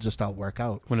hopefully it'll just all work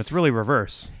out. When it's really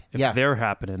reverse. If they're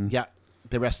happening. Yeah.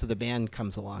 The rest of the band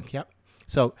comes along. Yep.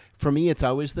 So for me, it's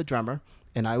always the drummer,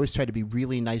 and I always try to be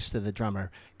really nice to the drummer,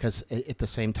 because at the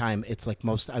same time, it's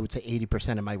I would say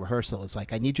 80% of my rehearsal is I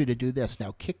need you to do this.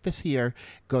 Now kick this here,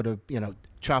 go to,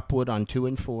 chop wood on 2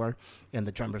 and 4, and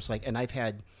the drummer's and I've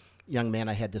had... young man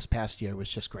I had this past year was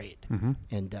just great,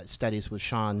 and studies with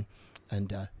Sean,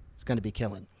 and it's going to be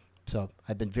killing. So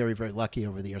I've been very, very lucky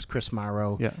over the years. Chris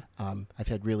Morrow, I've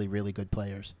had really, really good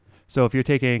players. So if you're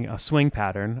taking a swing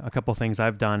pattern, a couple things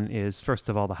I've done is, first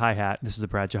of all, the hi-hat. This is a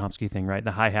Brad Jahomsky thing, right?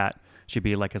 The hi-hat should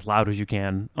be as loud as you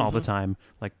can all the time,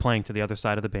 playing to the other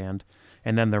side of the band.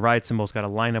 And then the ride cymbal's got to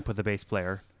line up with the bass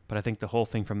player. But I think the whole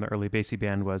thing from the early bassy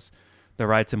band was the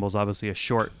ride cymbal is obviously a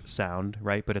short sound,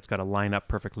 right? But it's got to line up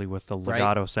perfectly with the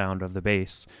legato sound of the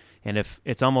bass. And if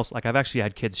it's almost I've actually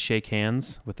had kids shake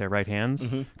hands with their right hands,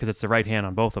 because it's the right hand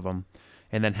on both of them,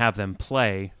 and then have them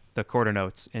play the quarter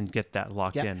notes and get that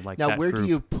locked in. Now, that where groove. do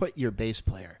you put your bass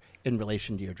player in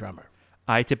relation to your drummer?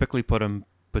 I typically put them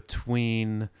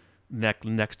between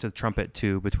next to the trumpet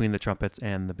between the trumpets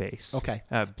and the bass. Okay.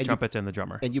 Trumpets and the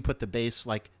drummer. And you put the bass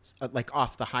like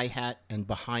off the hi-hat and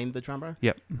behind the drummer?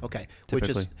 Yep. Okay.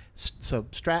 Typically. Which is, so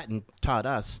Stratton taught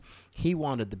us, he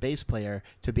wanted the bass player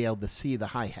to be able to see the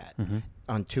hi-hat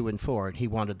on 2 and 4, and he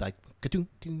wanted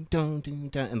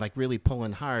and really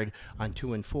pulling hard on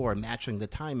 2 and 4, matching the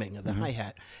timing of the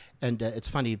hi-hat. And it's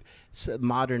funny,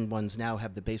 modern ones now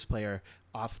have the bass player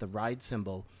off the ride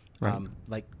cymbal,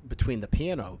 between the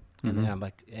piano. And then I'm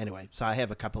anyway, so I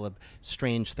have a couple of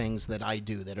strange things that I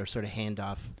do that are sort of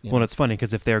handoff. Well, it's funny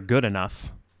because if they're good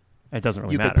enough, it doesn't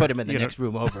really matter. You could put them in the next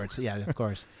room over. It's, yeah, of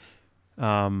course.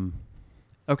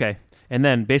 Okay. And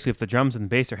then basically if the drums and the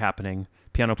bass are happening,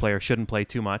 piano player shouldn't play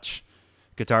too much.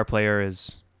 Guitar player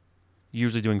is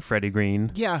usually doing Freddie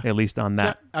Green. Yeah. At least on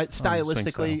that.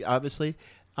 Stylistically, obviously.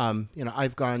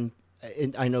 I've gone...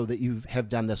 And I know that you have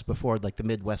done this before, like the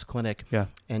Midwest Clinic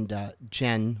and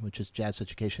Jen, which is Jazz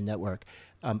Education Network.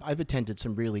 I've attended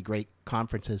some really great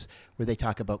conferences where they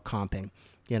talk about comping,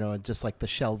 just like the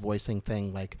shell voicing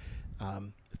thing,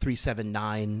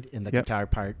 3-7-9 in the guitar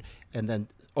part, and then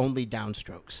only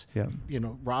downstrokes. Yeah.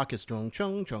 Rock is chung,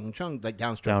 chung, chung, chung, like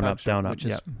downstroke, down, up, down, up,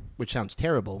 which sounds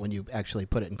terrible when you actually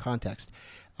put it in context.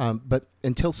 But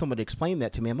until someone explained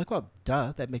that to me, I'm like, well,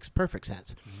 duh, that makes perfect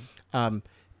sense.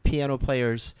 Piano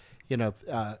players,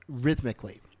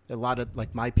 rhythmically, a lot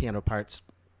of my piano parts,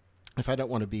 if I don't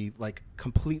want to be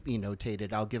completely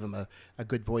notated, I'll give them a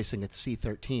good voicing at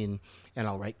C13 and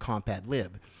I'll write comp ad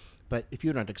lib. But if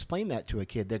you don't explain that to a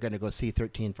kid, they're going to go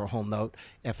C13 for a whole note,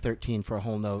 F13 for a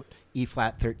whole note, E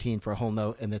flat 13 for a whole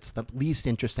note, and it's the least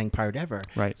interesting part ever.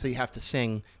 Right. So you have to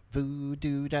sing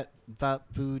voodoo da va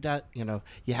voodoo.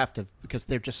 You have to, because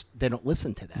they don't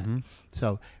listen to that. Mm-hmm.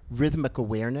 So rhythmic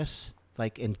awareness,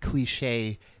 like in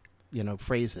cliche,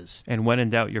 phrases. And when in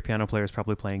doubt, your piano player is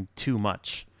probably playing too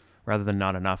much rather than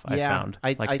not enough. I found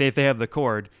if they have the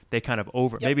chord, they kind of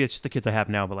over. Yep. Maybe it's just the kids I have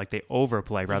now, but like they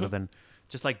overplay rather than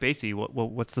just like Basie.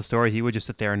 What's the story? He would just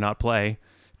sit there and not play,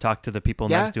 talk to the people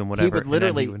next to him, whatever. He would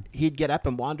literally he'd get up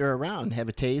and wander around, have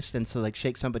a taste, and so like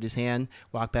shake somebody's hand,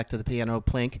 walk back to the piano,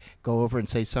 plink, go over and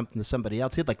say something to somebody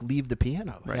else. He'd like leave the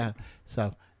piano. Right. Yeah.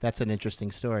 So that's an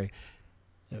interesting story.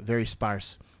 Very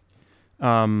sparse.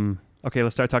 Okay,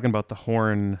 let's start talking about the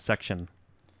horn section.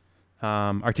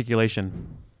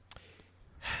 Articulation.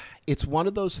 It's one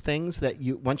of those things that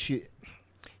once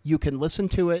you can listen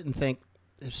to it and think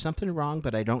there's something wrong,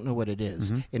 but I don't know what it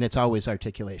is, and it's always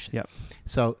articulation. Yep.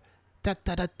 So da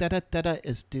da da da da da da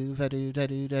is do va do da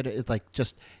do da da. It's like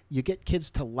just you get kids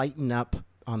to lighten up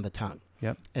on the tongue.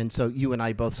 Yep. And so you and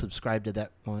I both subscribe to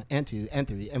that one and two and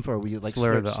three and four, where you like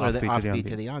slur the offbeat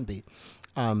to the onbeat.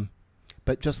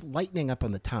 But just lightening up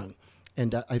on the tongue.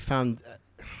 And I found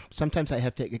sometimes I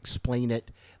have to explain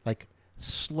it, like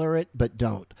slur it, but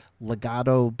don't.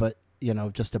 Legato, but,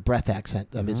 just a breath accent.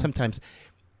 I mean, sometimes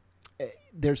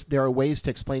there are ways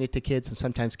to explain it to kids, and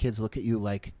sometimes kids look at you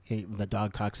like the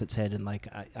dog cocks its head and like,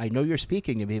 I know you're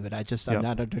speaking to me, but I'm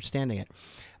not understanding it.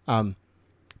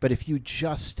 But if you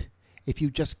just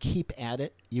keep at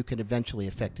it, you can eventually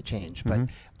affect a change.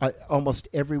 But almost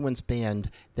everyone's band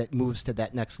that moves to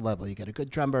that next level, you get a good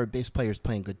drummer, bass player's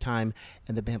playing good time,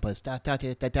 and the band plays dot dot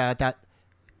dot dot dot dot.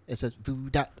 It says voo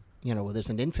dot. There's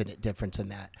an infinite difference in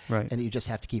that, right? And you just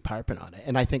have to keep harping on it.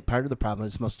 And I think part of the problem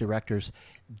is most directors,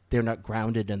 they're not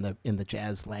grounded in the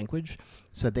jazz language,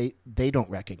 so they don't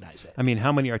recognize it. I mean,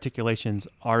 how many articulations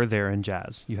are there in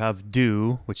jazz? You have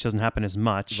do, which doesn't happen as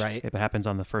much, right? If it happens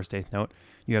on the first eighth note.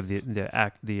 You have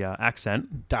the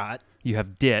accent dot. You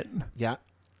have dit. Yeah.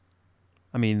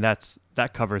 I mean, that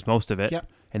covers most of it. Yep.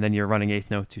 And then you're running eighth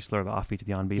note to slur the offbeat to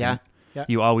the onbeat. Yeah. Yeah.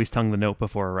 You always tongue the note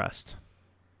before a rest.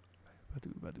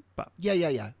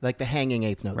 Yeah. Like the hanging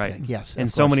eighth note thing. Yes.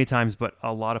 And so many times, but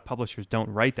a lot of publishers don't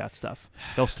write that stuff.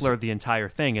 They'll slur the entire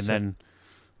thing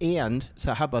And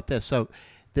so how about this? So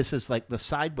this is like the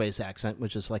sideways accent,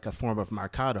 which is like a form of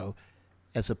marcato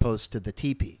as opposed to the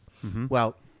teepee. Mm-hmm.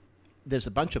 Well, there's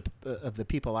a bunch of the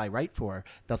people I write for,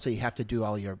 they'll say you have to do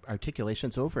all your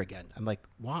articulations over again. I'm like,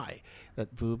 why?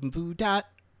 That voo and voo dot,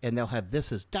 and they'll have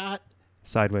this as dot.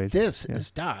 Sideways. This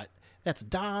is dot. That's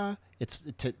da.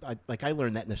 Like I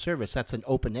learned that in the service. That's an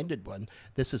open-ended one.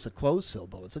 This is a closed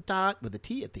syllable. It's a dot with a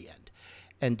T at the end.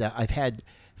 And I've had,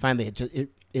 finally,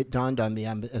 it dawned on me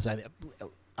as I'm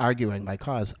arguing my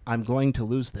cause, I'm going to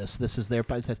lose this. This is their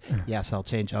place. Yes, I'll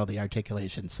change all the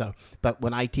articulations. So, but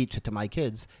when I teach it to my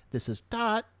kids, this is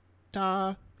dot,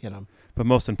 da, But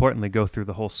most importantly, go through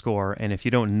the whole score. And if you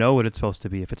don't know what it's supposed to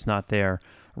be, if it's not there,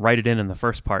 write it in the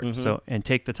first part. So, and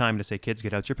take the time to say, kids,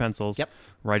 get out your pencils,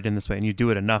 write it in this way. And you do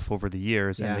it enough over the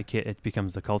years, and it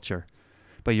becomes the culture.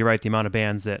 But you're right, the amount of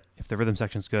bands that, if the rhythm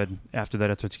section's good, after that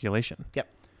it's articulation. Yep.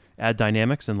 Add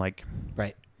dynamics and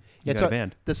right. You got a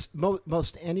band. This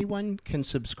most anyone can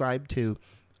subscribe to.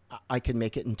 I can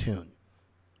make it in tune.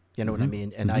 You know what I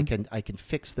mean? And I can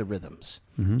fix the rhythms.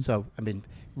 So I mean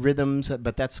rhythms,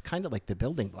 but that's kind of like the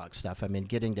building block stuff. I mean,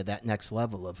 getting to that next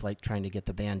level of like trying to get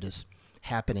the band as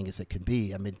happening as it can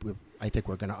be. I mean, I think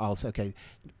we're going to also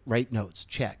write notes,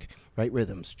 check. Write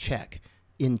rhythms, check.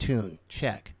 In tune,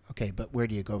 check. Okay, but where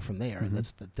do you go from there? And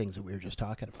that's the things that we were just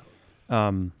talking about.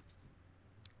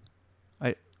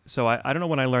 I don't know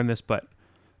when I learned this, but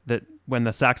that when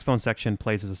the saxophone section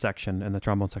plays as a section and the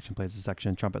trombone section plays as a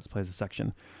section, trumpets plays a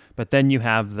section. But then you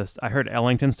have this, I heard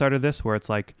Ellington started this, where it's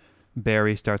like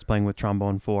Barry starts playing with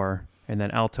trombone 4, and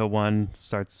then alto 1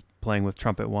 starts playing with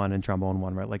trumpet 1 and trombone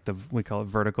 1, right? Like we call it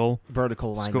vertical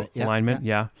alignment. Alignment.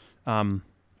 Yeah.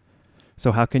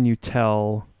 So how can you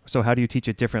tell, so how do you teach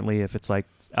it differently if it's like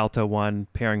alto 1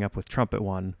 pairing up with trumpet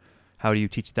 1? How do you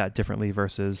teach that differently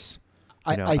versus...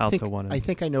 I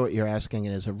think I know what you're asking,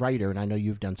 and as a writer, and I know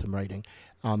you've done some writing,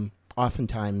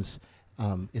 oftentimes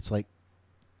it's like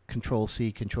Control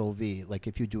C, Control V. Like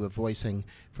if you do a voicing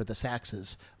for the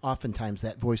saxes, oftentimes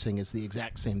that voicing is the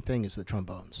exact same thing as the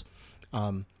trombones.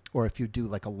 Or if you do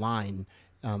like a line,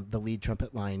 the lead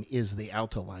trumpet line is the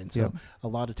alto line. So a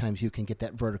lot of times you can get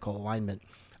that vertical alignment.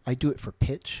 I do it for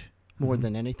pitch more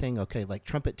than anything. Okay, like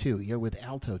trumpet 2, you're with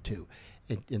alto 2.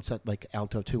 In like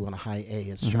alto 2 on a high A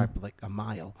is sharp like a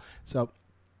mile. So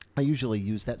I usually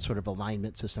use that sort of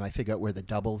alignment system. I figure out where the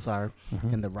doubles are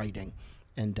in the writing.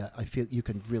 And I feel you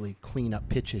can really clean up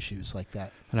pitch issues like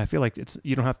that. And I feel like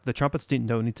the trumpets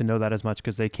don't need to know that as much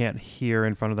because they can't hear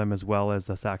in front of them as well as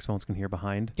the saxophones can hear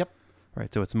behind. Yep.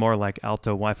 Right. So it's more like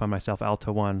alto. I find myself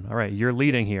alto 1. All right, you're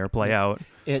leading here, play out,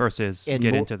 versus get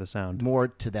into the sound. More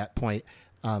to that point,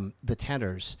 the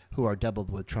tenors who are doubled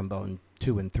with trombone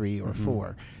 2 and 3 or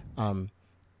 4,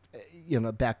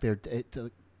 back there,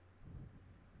 the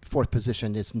fourth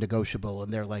position is negotiable,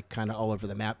 and they're like kind of all over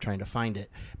the map trying to find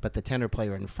it. But the tenor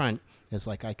player in front is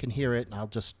like, I can hear it, and I'll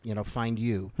just find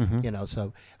you.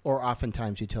 So, or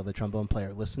oftentimes you tell the trombone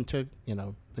player, listen to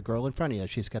the girl in front of you.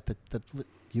 She's got the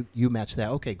you match that.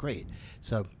 Okay, great.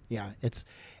 So yeah,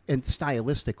 and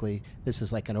stylistically, this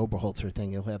is like an Oberholzer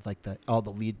thing. You'll have like all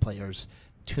the lead players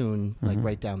tune like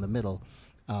right down the middle,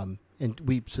 and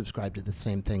we subscribe to the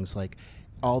same things like.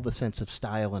 All the sense of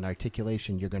style and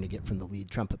articulation you're going to get from the lead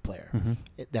trumpet player.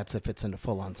 That's if it's in a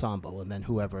full ensemble, and then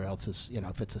whoever else is,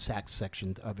 if it's a sax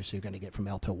section, obviously you're going to get from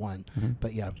alto 1.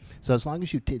 But yeah, so as long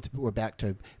as we're back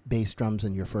to bass drums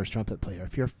and your first trumpet player.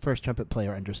 If your first trumpet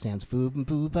player understands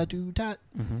va-doo-dat,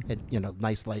 and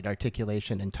nice light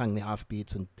articulation and tongue the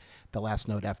offbeats and the last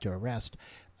note after a rest,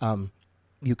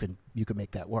 you can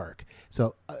make that work.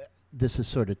 So this is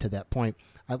sort of to that point.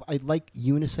 I like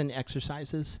unison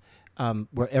exercises.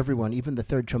 Where everyone, even the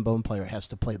third trombone player, has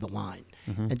to play the line.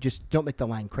 And just don't make the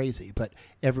line crazy, but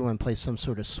everyone plays some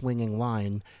sort of swinging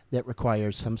line that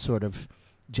requires some sort of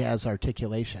jazz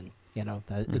articulation.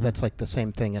 That's like the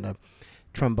same thing in a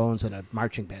trombones in a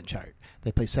marching band chart.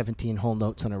 They play 17 whole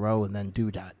notes in a row and then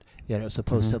do-dot, as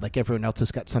opposed to like everyone else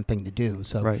has got something to do.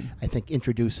 So I think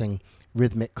introducing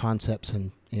rhythmic concepts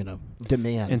and,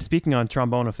 demand. And speaking on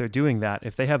trombone, if they're doing that,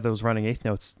 if they have those running eighth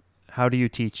notes, how do you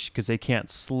teach? Because they can't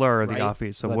slur the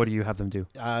offbeat. So what do you have them do?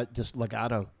 Just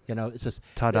legato. It's just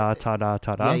ta-da, ta-da,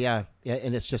 ta-da. Yeah.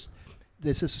 And it's just,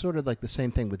 this is sort of like the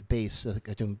same thing with bass.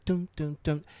 Like dum, dum, dum,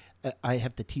 dum. I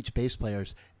have to teach bass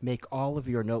players, make all of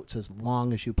your notes as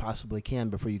long as you possibly can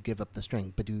before you give up the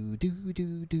string. Ba-doo, doo,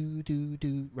 doo, doo, doo,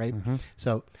 doo, right?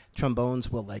 So trombones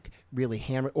will like really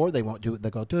hammer, or they won't do it. They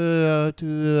go, duh,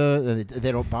 duh.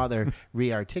 They don't bother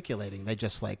re-articulating. They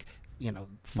just like,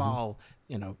 fall,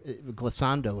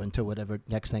 glissando into whatever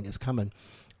next thing is coming.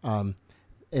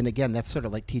 And again, that's sort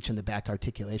of like teaching the back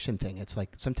articulation thing. It's like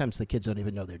sometimes the kids don't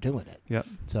even know they're doing it. Yep.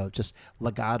 So just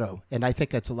legato. And I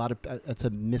think it's a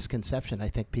misconception. I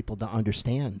think people don't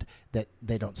understand that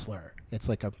they don't slur. It's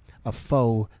like a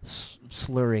faux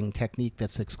slurring technique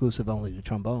that's exclusive only to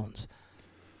trombones.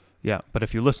 Yeah, but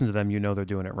if you listen to them, they're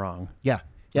doing it wrong. Yeah.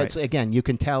 Yeah, Right. It's, again, you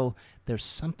can tell there's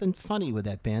something funny with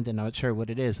that band, and I'm not sure what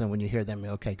it is. And when you hear them,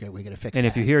 okay, great, we're going to fix it. And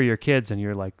if you hear your kids and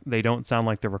you're like, they don't sound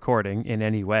like they're recording in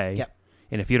any way. Yep.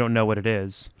 And if you don't know what it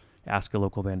is, ask a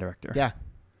local band director. Yeah,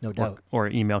 no doubt. Or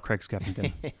email Craig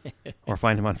Skeffington or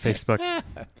find him on Facebook.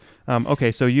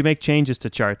 Okay, so you make changes to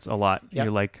charts a lot. Yep,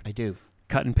 You're like, I do.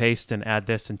 Cut and paste and add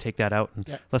this and take that out.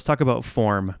 And let's talk about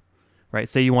form. Right.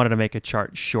 Say you wanted to make a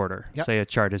chart shorter. Yep. Say a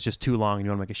chart is just too long and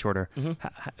you want to make it shorter.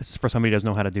 For somebody who doesn't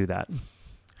know how to do that.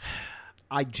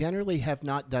 I generally have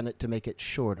not done it to make it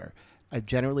shorter. I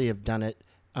generally have done it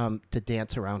to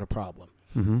dance around a problem.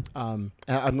 I'm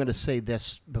going to say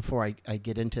this before I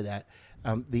get into that.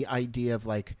 The idea of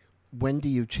like, when do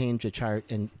you change a chart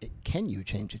and can you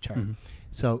change a chart?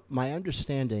 So my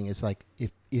understanding is like,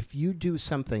 if you do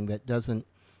something that doesn't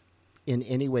in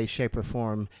any way, shape, or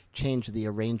form change the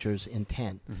arranger's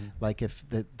intent. Like if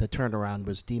the turnaround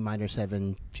was D minor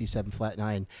 7, G7 flat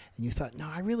 9, and you thought, no,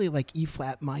 I really like E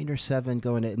flat minor 7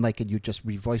 going in, and you just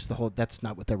revoice the whole, that's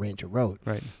not what the arranger wrote.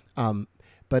 Right.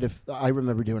 But if I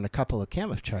remember doing a couple of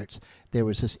Camouflage charts, there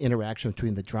was this interaction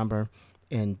between the drummer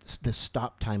and this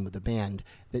stop time with the band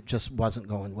that just wasn't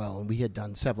going well. And we had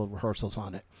done several rehearsals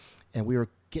on it, and we were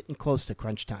getting close to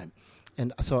crunch time.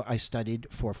 And so I studied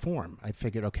for form. I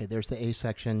figured, okay, there's the A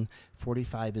section,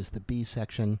 45 is the B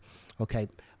section. Okay,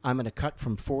 I'm going to cut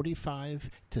from 45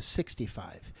 to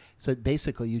 65. So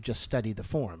basically, you just study the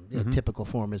form. A typical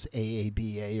form is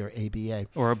AABA or ABA.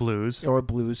 Or a blues. Or a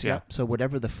blues, yeah. So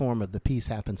whatever the form of the piece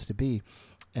happens to be.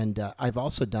 And I've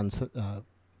also done,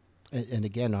 and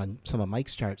again, on some of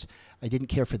Mike's charts, I didn't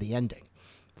care for the ending.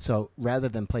 So rather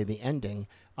than play the ending,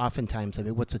 oftentimes,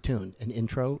 what's a tune? An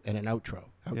intro and an outro.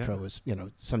 Outro is,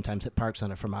 sometimes it parks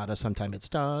on a fermata, sometimes it's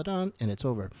da-dun, and it's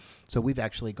over. So we've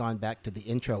actually gone back to the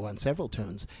intro on several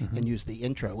tunes and used the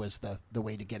intro as the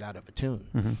way to get out of a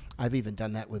tune. I've even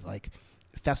done that with,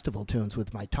 festival tunes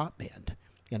with my top band.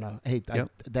 Hey,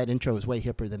 that intro is way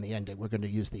hipper than the ending. We're going to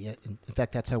use in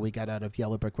fact, that's how we got out of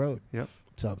Yellow Brick Road. Yep.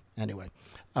 So anyway,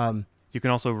 You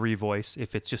can also revoice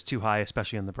if it's just too high,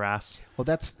 especially in the brass. Well,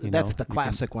 that's the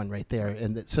classic one right there.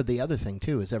 And so the other thing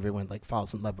too is everyone like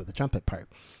falls in love with the trumpet part.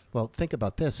 Well, think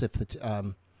about this: if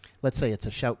let's say it's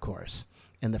a shout chorus,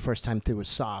 and the first time through was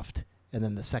soft, and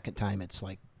then the second time it's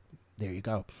like, there you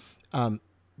go.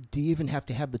 Do you even have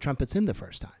to have the trumpets in the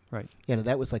first time? Right.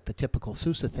 That was like the typical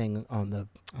Sousa thing on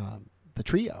the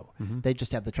trio. Mm-hmm. They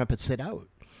just have the trumpets sit out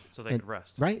So they could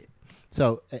rest. Right.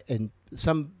 So, and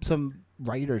some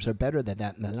writers are better than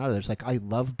that than others. Like, I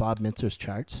love Bob Mintzer's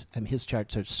charts. I mean, his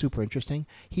charts are super interesting.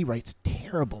 He writes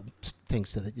terrible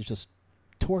things that just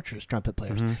tortures trumpet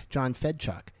players. Mm-hmm. John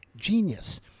Fedchuk,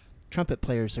 genius. Trumpet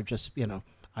players are just,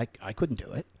 I couldn't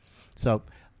do it. So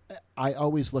I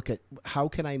always look at how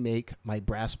can I make my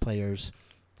brass players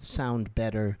sound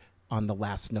better on the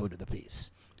last note of the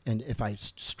piece. And if I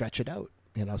stretch it out,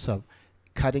 so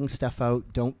cutting stuff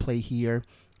out, don't play here.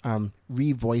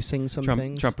 Revoicing some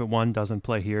things. Trumpet 1 doesn't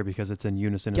play here because it's in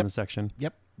unison in the section.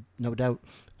 Yep, no doubt.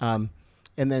 And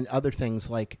then other things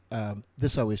like,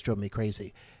 this always drove me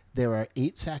crazy. There are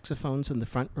 8 saxophones in the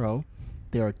front row.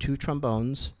 There are 2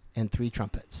 trombones and 3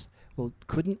 trumpets. Well,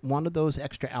 couldn't one of those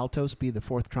extra altos be the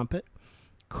 4th trumpet?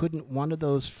 Couldn't one of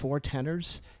those 4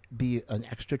 tenors be an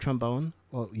extra trombone?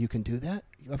 Well, you can do that.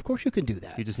 Of course you can do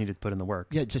that. You just need to put in the work.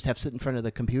 Yeah, just have to sit in front of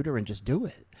the computer and just do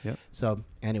it. Yep. So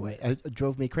anyway, it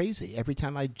drove me crazy. Every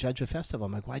time I judge a festival,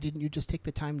 I'm like, why didn't you just take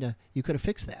the time you could have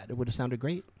fixed that. It would have sounded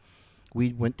great.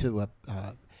 We went to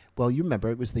you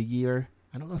remember, it was the year,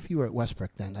 I don't know if you were at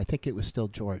Westbrook then. I think it was still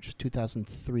George,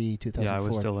 2003, 2004. Yeah,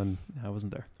 I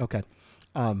wasn't there. Okay.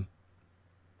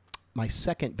 My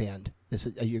second band, this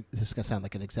is going to sound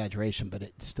like an exaggeration, but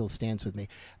it still stands with me.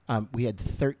 We had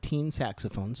 13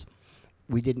 saxophones.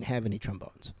 We didn't have any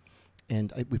trombones.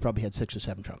 And we probably had 6 or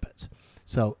 7 trumpets.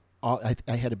 So I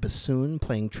had a bassoon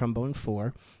playing trombone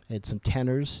 4. I had some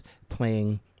tenors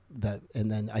playing and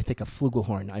then I think a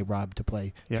flugelhorn I robbed to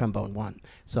play trombone 1.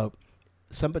 So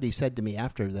somebody said to me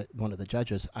after that, one of the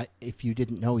judges, if you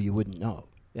didn't know, you wouldn't know.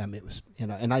 I mean, it was,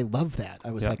 and I love that.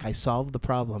 I was like, I solved the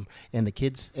problem, and the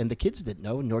kids didn't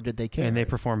know, nor did they care. And they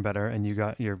performed better, and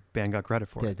your band got credit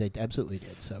for it. They absolutely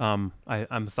did. So,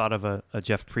 I'm thought of a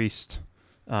Jeff Priest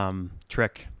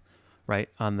trick, right,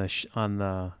 on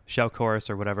the shout chorus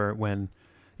or whatever.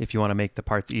 If you want to make the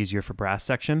parts easier for brass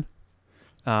section,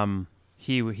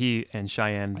 he and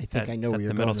Cheyenne. I think I know where you're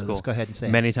the going middle with school. this. Go ahead and say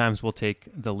many times we'll take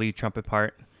the lead trumpet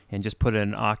part and just put it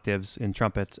in octaves in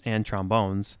trumpets and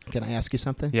trombones. Can I ask you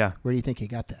something? Yeah. Where do you think you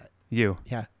got that? You.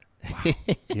 Yeah. Wow.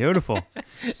 Beautiful.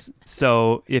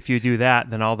 So if you do that,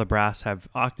 then all the brass have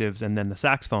octaves, and then the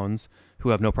saxophones,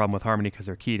 who have no problem with harmony because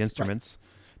they're keyed instruments,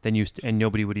 then and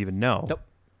nobody would even know. Nope.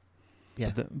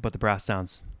 Yeah. But the brass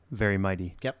sounds very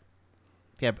mighty. Yep.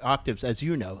 Yeah, octaves, as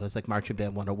you know, that's like marching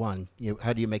band 101.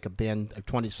 How do you make a band of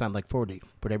 20 sound like 40?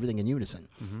 Put everything in unison.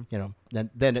 Mm-hmm.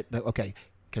 Then it okay.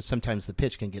 Because sometimes the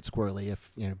pitch can get squirrely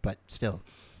but still,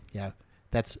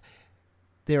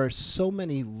 there are so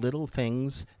many little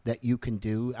things that you can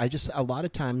do. A lot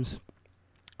of times,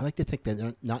 I like to think that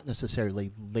they're not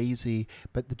necessarily lazy,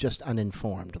 but just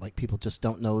uninformed. Like people just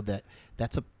don't know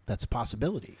that's a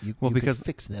possibility. You could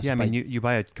fix this. Yeah, I mean, you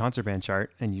buy a concert band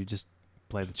chart and you just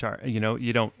play the chart. You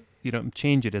don't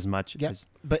change it as much. Yeah,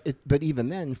 but even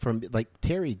then, from like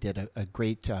Terry did a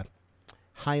great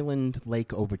Highland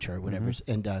Lake Overture, whatever,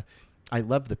 mm-hmm. and I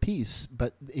love the piece,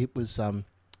 but it was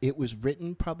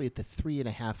written probably at the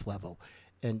 3.5 level,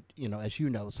 and as you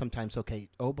know, sometimes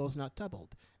oboe's not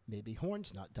doubled, maybe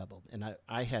horn's not doubled, and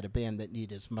I had a band that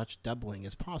needed as much doubling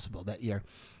as possible that year,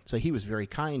 so he was very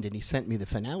kind and he sent me the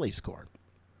finale score,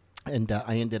 and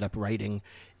I ended up writing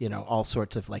all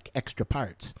sorts of like extra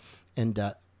parts,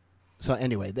 and so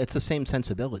anyway, that's the same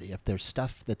sensibility. If there's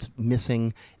stuff that's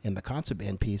missing in the concert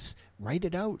band piece, write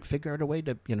it out. Figure out a way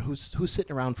to, who's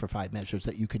sitting around for 5 measures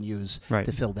that you can use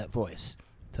to fill that voice.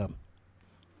 So,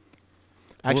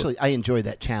 actually, I enjoy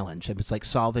that challenge. It's like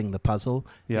solving the puzzle.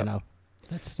 Yeah.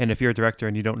 And if you're a director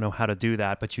and you don't know how to do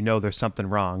that, but there's something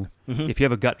wrong, mm-hmm. if you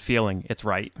have a gut feeling, it's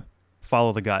right.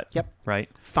 Follow the gut. Yep. Right.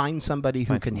 Find somebody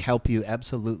who can help you.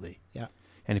 Absolutely. Yeah.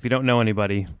 And if you don't know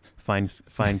anybody, find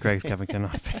Greg Skeffington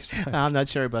on Facebook. I'm not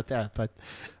sure about that, but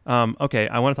okay.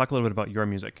 I want to talk a little bit about your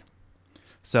music.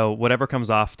 So whatever comes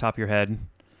off top of your head,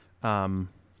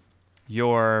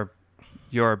 your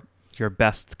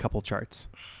best couple charts.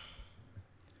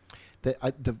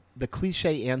 The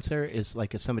cliche answer is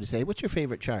like if somebody say, "What's your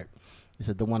favorite chart?" I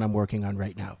said, "The one I'm working on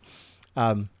right now."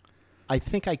 I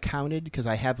think I counted because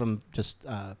I have them just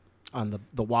on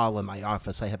the wall in my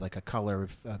office. I have like a color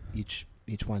of each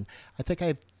one. I think I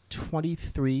have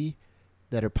 23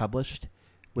 that are published,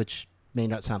 which may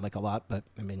not sound like a lot, but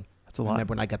I mean, That's a lot. I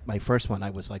remember when I got my first one,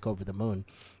 I was like over the moon.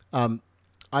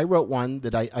 I wrote one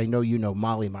that I know you know,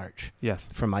 Molly March. Yes.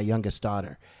 From my youngest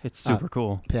daughter. It's super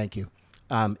cool. Thank you.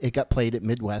 It got played at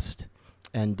Midwest,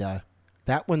 and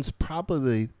that one's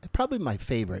probably my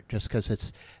favorite, just because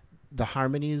it's the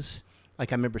harmonies.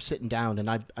 Like, I remember sitting down, and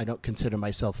I don't consider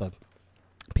myself a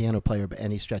piano player by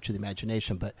any stretch of the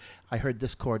imagination, but I heard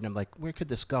this chord, and I'm like, where could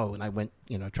this go? And I went,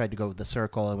 tried to go with the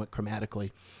circle. I went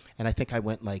chromatically, and I think I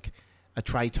went like a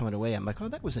tritone away. I'm like, oh,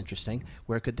 that was interesting.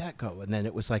 Where could that go? And then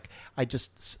it was like, I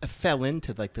just fell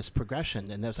into like this progression,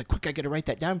 and I was like, quick, I got to write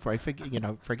that down before I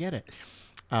forget it.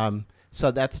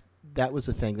 So that was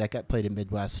the thing that got played in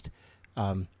Midwest.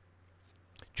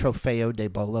 Trofeo de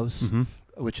Bolos,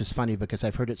 which is funny because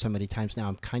I've heard it so many times now.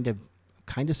 I'm kind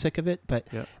of sick of it, but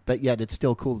yet it's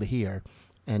still cool to hear.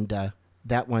 And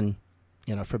that one,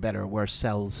 for better or worse,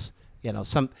 sells.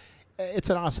 It's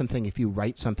an awesome thing if you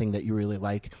write something that you really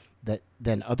like, that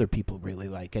then other people really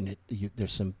like, and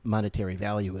there's some monetary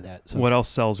value with that. So what else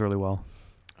sells really well?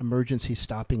 Emergency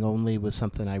Stopping Only was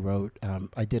something I wrote.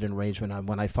 I did an arrangement on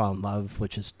When I Fall in Love,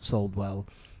 which has sold well.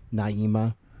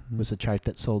 Naima was a chart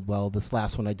that sold well. This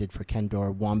last one I did for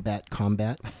Kendor, Wombat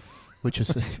Combat, which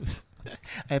was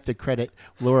I have to credit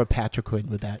Laura Patriquin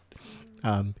with that.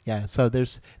 So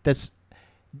that's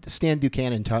Stan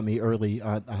Buchanan taught me early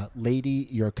on, Lady,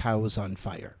 Your Cow's on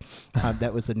Fire.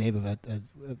 That was the name of a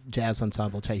jazz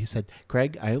ensemble. He said,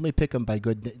 Craig, I only pick them by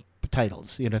good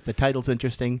titles. If the title's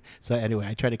interesting. So anyway,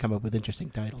 I try to come up with interesting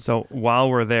titles. So while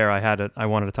we're there, I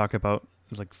wanted to talk about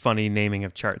like funny naming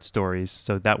of chart stories.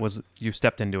 So that was, you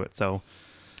stepped into it. So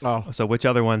which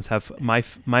other ones have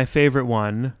my favorite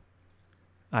one,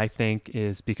 I think,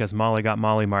 is because Molly got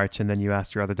Molly March, and then you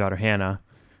asked your other daughter Hannah.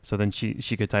 So then she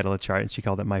could title a chart, and she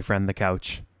called it My Friend the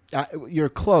Couch. You're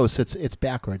close. It's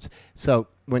backwards. So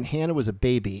when Hannah was a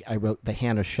baby, I wrote the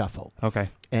Hannah Shuffle. Okay.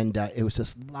 And it was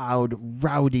this loud,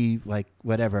 rowdy, like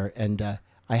whatever. And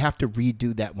I have to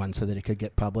redo that one so that it could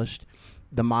get published.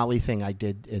 The Molly thing I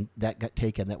did, and that got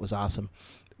taken. That was awesome.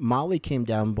 Molly came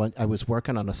down when I was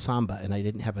working on a samba, and I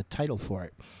didn't have a title for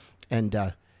it.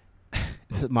 And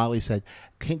Molly said,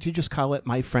 can't you just call it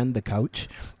My Friend the Couch?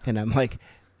 And I'm like,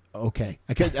 okay.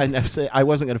 I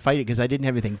wasn't going to fight it because I didn't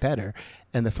have anything better.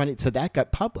 And so that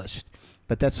got published.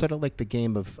 But that's sort of like the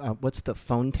game of, what's the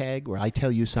phone tag, where I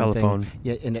tell you something. Telephone.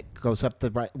 Yeah, and it goes up the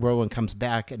right row and comes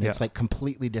back, and it's like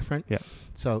completely different. Yeah.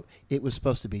 So it was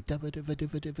supposed to be like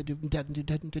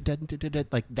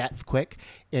that quick.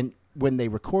 And when they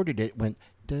recorded it, it went.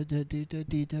 So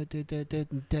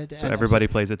everybody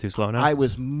plays it too slow now? I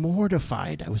was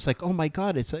mortified. I was like, oh my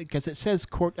God, it's like, because it says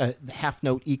half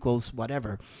note equals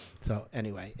whatever. So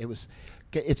anyway,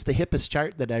 it's the hippest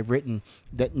chart that I've written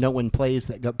that no one plays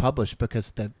that got published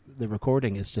because the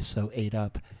recording is just so ate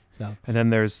up. So. And then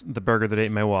there's The Burger That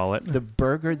Ate My Wallet. The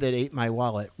Burger That Ate My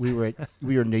Wallet. We were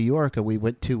in New York, and we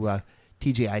went to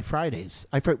TGI Fridays.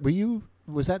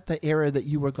 Was that the era that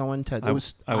you were going to? It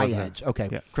was iEdge. Okay.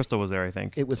 Yeah, Crystal was there, I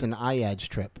think. It was an iEdge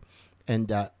trip.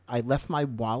 And I left my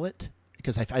wallet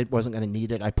because I wasn't going to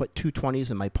need it. I put 2 20s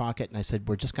in my pocket, and I said,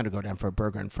 we're just going to go down for a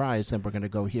burger and fries, then we're going to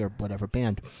go hear whatever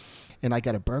band. And I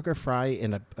got a burger, fry,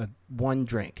 and a one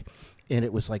drink. And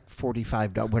it was like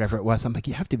 $45, whatever it was. I'm like,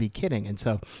 you have to be kidding. And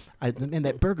so, and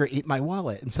that burger ate my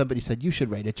wallet. And somebody said, you should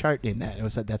write a chart named that. And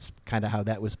that's kind of how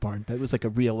that was born. But it was like a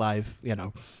real live,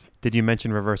 Did you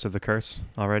mention Reverse of the Curse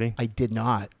already? I did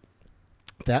not.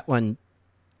 That one,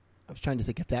 I was trying to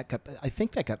think if I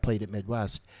think that got played at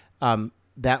Midwest.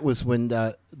 That was when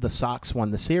the Sox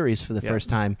won the series for the first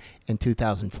time in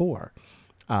 2004.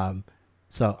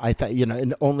 So I thought,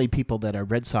 and only people that are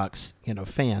Red Sox,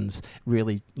 fans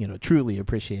really, truly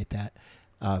appreciate that.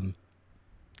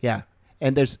 Yeah.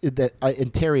 And there's that,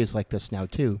 and Terry is like this now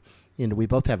too. We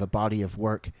both have a body of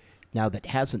work now that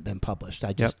hasn't been published.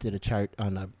 I just did a chart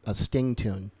on a Sting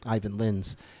tune, Ivan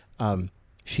Lynn's,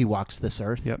 She Walks This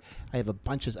Earth. Yep. I have a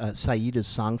bunch of Saida's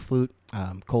Song Flute,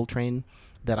 Coltrane,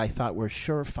 that I thought were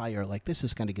surefire, like this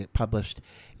is going to get published,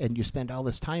 and you spend all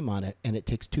this time on it, and it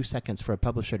takes 2 seconds for a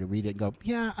publisher to read it and go,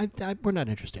 yeah, we're not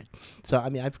interested. So,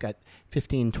 I've got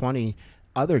 15, 20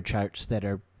 other charts that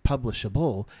are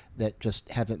publishable that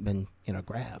just haven't been,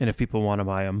 grabbed. And if people want to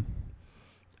buy them?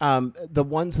 The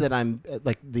ones that I'm,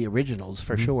 like the originals,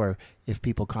 for sure, if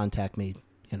people contact me,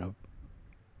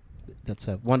 that's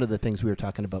one of the things we were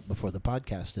talking about before the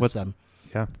podcast is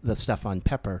the stuff on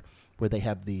Pepper, where they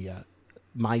have the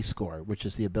My Score, which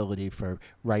is the ability for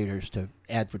writers to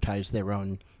advertise their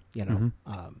own,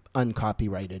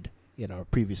 uncopyrighted or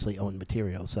previously owned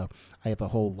material. So I have a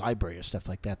whole library of stuff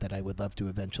like that I would love to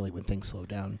eventually, when things slow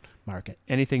down, market.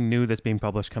 Anything new that's being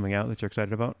published coming out that you're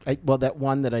excited about? Well, that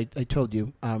one that I told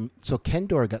you. So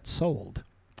Kendor got sold.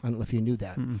 I don't know if you knew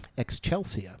that.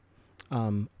 Excelsia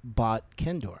bought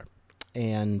Kendor.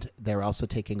 And they're also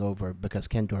taking over because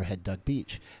Kendor had Doug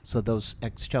Beach. So those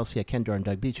Excelsia, Kendor, and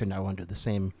Doug Beach are now under the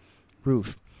same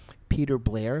roof. Peter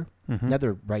Blair,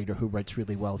 another writer who writes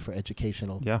really well for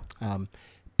educational. Yeah.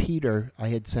 Peter, I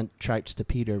had sent charts to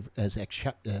Peter as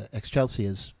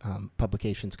Excelsia's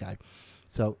publications guy.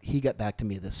 So he got back to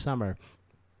me this summer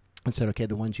and said, okay,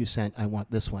 the ones you sent, I want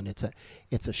this one. It's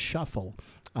a shuffle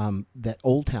that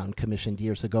Old Town commissioned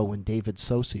years ago when David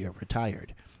Saucier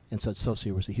retired. And so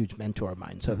Saucier was a huge mentor of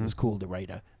mine. So it was cool to write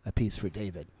a piece for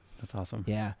David. That's awesome.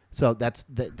 Yeah. So that's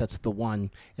the one.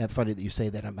 And funny that you say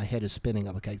that. My head is spinning.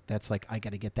 I'm like, that's like, I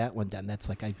got to get that one done. That's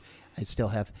like, I still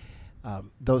have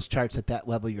those charts at that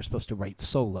level. You're supposed to write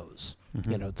solos.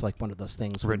 It's like one of those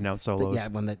things. Written out solos.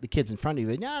 When the kid's in front of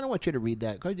you, no, I don't want you to read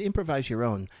that. Go improvise your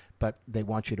own. But they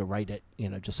want you to write it,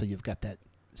 just so you've got that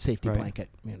safety blanket,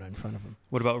 in front of them.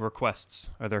 What about requests?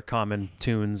 Are there common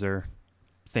tunes or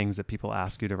things that people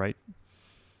ask you to write?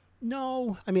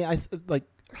 No, I mean,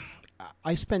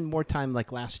 I spend more time,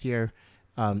 like last year.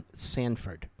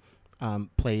 Sanford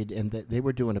played, and they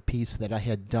were doing a piece that I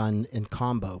had done in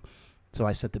combo. So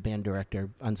I said, the band director,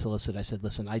 unsolicited, I said,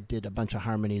 listen, I did a bunch of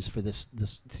harmonies for this.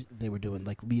 They were doing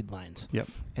like lead lines. Yep.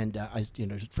 And I,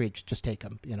 afraid to just take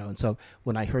them, And so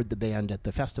when I heard the band at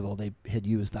the festival, they had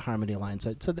used the harmony lines.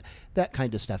 So that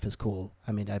kind of stuff is cool.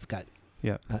 I mean, I've got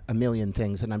a million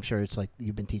things, and I'm sure it's like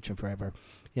you've been teaching forever.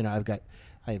 I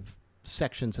have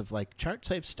sections of like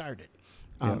charts I've started.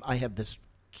 I have this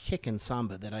kickin'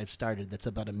 samba that I've started that's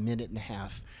about a minute and a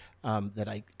half that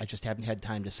I just haven't had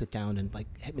time to sit down and like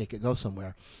make it go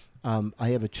somewhere. I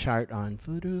have a chart on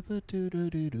that's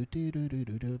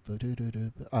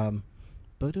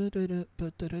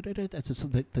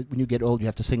when you get old, you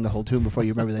have to sing the whole tune before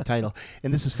you remember the title.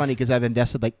 And this is funny because I've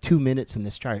invested like 2 minutes in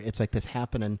this chart. It's like this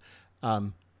happening.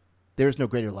 There is no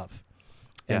greater love.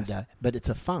 And, yes. But it's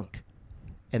a funk.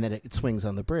 And then it swings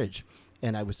on the bridge.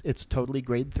 And it's totally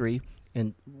grade 3.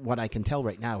 And what I can tell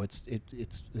right now, it's an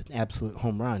absolute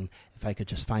home run if I could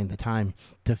just find the time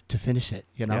to finish it,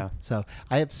 Yeah. So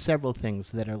I have several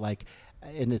things that are like,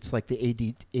 and it's like the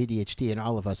ADHD in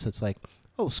all of us. It's like,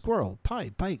 oh, squirrel,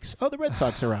 pie, bikes. Oh, the Red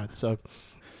Sox are on. So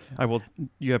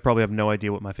you probably have no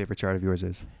idea what my favorite chart of yours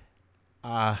is.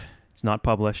 It's not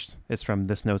published. It's from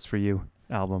This Note's For You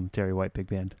album, Terry White Big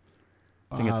Band.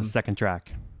 I think it's the second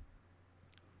track.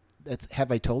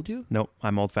 Have I told you? Nope,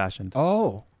 I'm old-fashioned.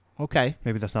 Oh, okay.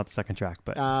 Maybe that's not the second track,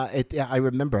 but I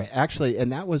remember it actually,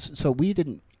 and that was so we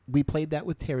played that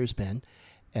with Terry's band,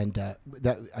 and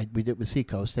we did it with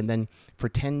Seacoast, and then for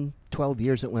 10, 12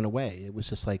 years it went away. It was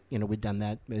just like we'd done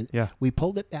that. Yeah. We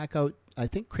pulled it back out. I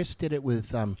think Chris did it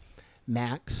with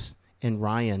Max and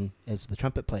Ryan as the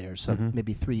trumpet players, so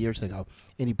maybe 3 years ago,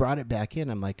 and he brought it back in.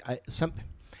 I'm like,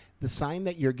 the sign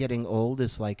that you're getting old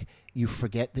is like you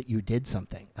forget that you did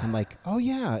something. I'm like, oh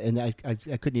yeah, and I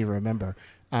couldn't even remember.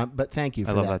 But thank you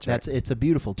for that. It's a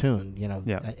beautiful tune.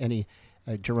 Any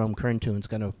Jerome Kern tune's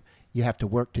you have to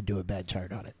work to do a bad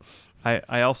chart on it.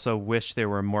 I also wish there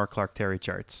were more Clark Terry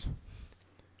charts.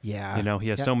 Yeah. He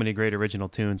has so many great original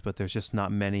tunes, but there's just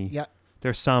not many. Yeah.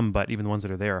 There's some, but even the ones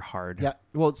that are there are hard. Yeah.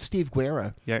 Well, Steve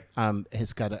Guerra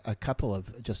has got a couple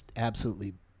of just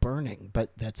absolutely burning,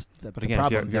 but that's the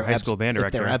problem. If you're a high school band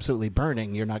director, if they're absolutely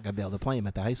burning, you're not going to be able to play them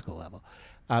at the high school level.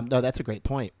 No, that's a great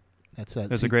point.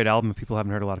 There's a great album if people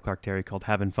haven't heard a lot of Clark Terry called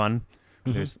Havin' Fun.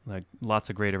 There's like lots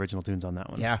of great original tunes on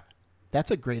that one. Yeah, that's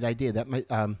a great idea. That might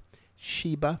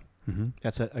Sheba.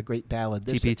 That's a great ballad.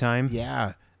 TP Time.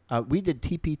 Yeah, we did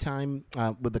TP Time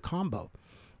with the combo,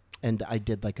 and I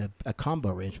did like a combo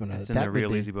arrangement. It's in the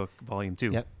Real Easy Book Volume 2.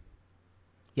 Yep.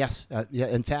 Yes. Yeah.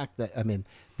 In fact,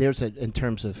 there's in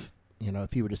terms of,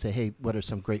 if you were to say, hey, what are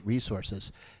some great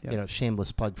resources,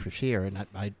 shameless plug for Sheer, and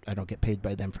I don't get paid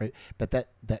by them for it, but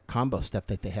that combo stuff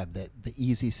that they have, the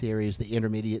Easy series, the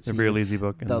Intermediate series. The Real Easy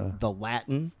Book. And the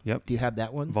Latin. Yep. Do you have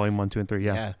that one? Volume 1, 2, and 3,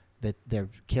 yeah. Yeah, that they're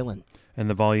killing. And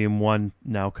the Volume 1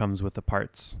 now comes with the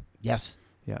parts. Yes.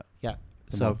 Yeah. Yeah.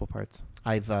 The multiple parts.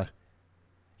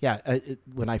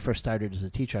 When I first started as a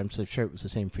teacher, I'm so sure it was the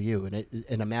same for you.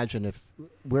 And imagine if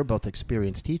we're both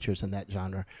experienced teachers in that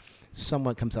genre,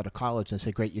 someone comes out of college and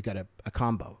say, great, you got a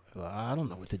combo. Well, I don't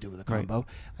know what to do with a combo. Right.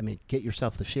 I mean, get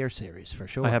yourself the Share series for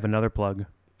sure. I have another plug.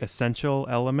 Essential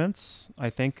Elements, I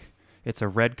think. It's a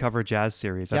red cover jazz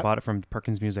series. Yep. I bought it from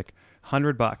Perkins Music.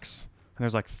 $100. And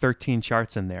there's like 13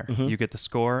 charts in there. You get the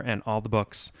score and all the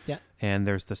books. Yeah. and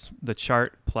there's the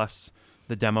chart plus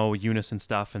the demo unison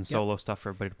stuff and solo stuff for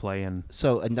everybody to play. And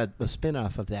so the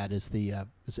spin-off of that is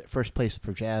is it First Place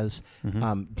for Jazz,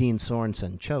 Dean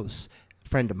Sorensen, Chose,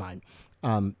 friend of mine.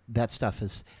 That stuff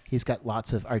he's got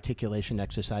lots of articulation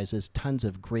exercises, tons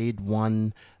of grade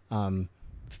 1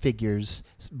 figures,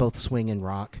 both swing and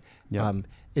rock. Yep.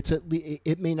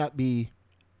 It may not be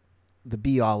the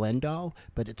be-all, end-all,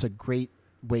 but it's a great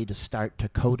way to start to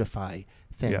codify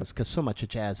things, because so much of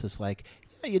jazz is like,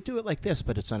 you do it like this,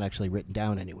 but it's not actually written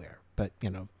down anywhere. But,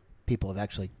 people have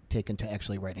actually taken to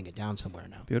actually writing it down somewhere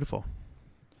now. Beautiful.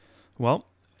 Well,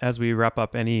 as we wrap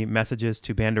up, any messages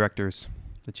to band directors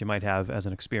that you might have as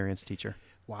an experienced teacher?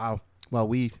 Wow. Well,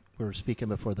 we were speaking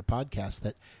before the podcast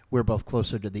that we're both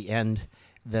closer to the end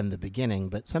than the beginning,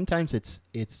 but sometimes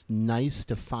it's nice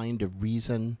to find a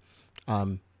reason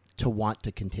to want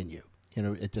to continue.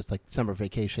 It's just like summer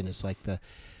vacation is like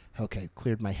okay,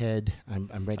 cleared my head.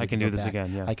 I'm ready. I can to do go this back.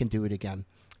 again. Yeah, I can do it again.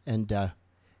 And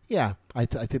I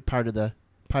think part of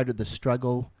the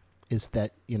struggle is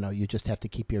that you just have to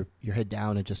keep your head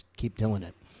down and just keep doing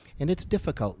it. And it's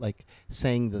difficult, like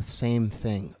saying the same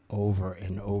thing over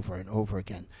and over and over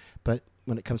again. But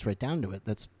when it comes right down to it,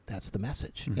 that's the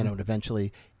message. Mm-hmm. And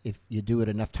eventually, if you do it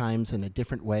enough times in a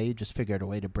different way, just figure out a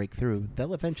way to break through,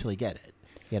 they'll eventually get it.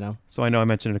 So I know I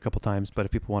mentioned it a couple times, but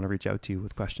if people want to reach out to you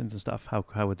with questions and stuff,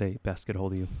 how would they best get a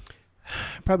hold of you?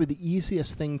 Probably the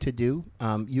easiest thing to do,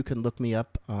 you can look me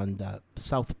up on the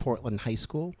South Portland High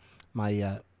School.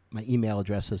 My email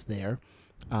address is there.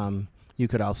 You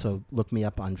could also look me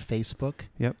up on Facebook.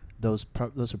 Yep. Those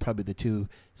are probably the two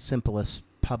simplest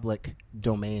public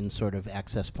domain sort of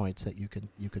access points that you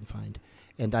can find.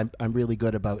 And I'm really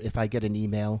good about, if I get an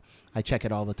email, I check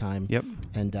it all the time. Yep.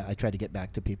 And I try to get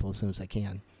back to people as soon as I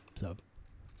can. So.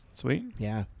 Sweet.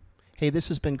 Yeah. Hey, this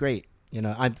has been great.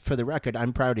 For the record,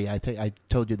 I'm proud of you. I think I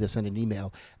told you this in an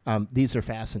email. These are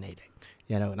fascinating.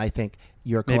 And I think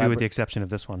your maybe with the exception of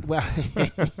this one. Well.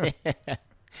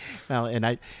 Well, and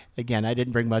I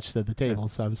didn't bring much to the table,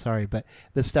 so I'm sorry. But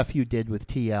the stuff you did with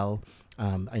TL,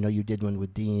 I know you did one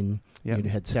with Dean. Yep. You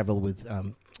had several with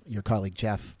your colleague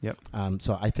Jeff. Yep.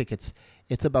 So I think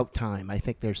it's about time. I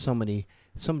think there's so many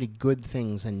good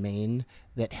things in Maine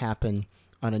that happen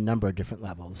on a number of different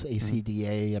levels.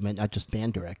 ACDA, I mean, not just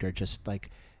band director, just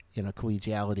like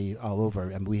collegiality all over.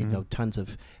 And we know tons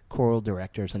of choral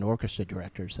directors and orchestra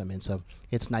directors. I mean, so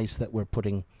it's nice that we're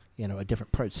putting a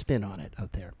different spin on it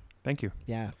out there. Thank you.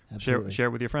 Yeah, absolutely. Share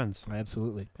it with your friends.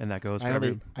 Absolutely. And that goes for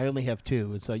I only have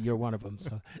 2, so you're one of them.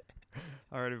 So.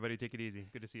 All right, everybody, take it easy.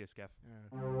 Good to see you, Skeff.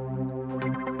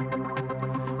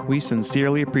 We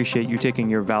sincerely appreciate you taking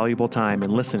your valuable time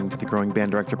and listening to the Growing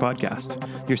Band Director podcast.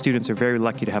 Your students are very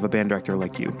lucky to have a band director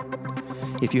like you.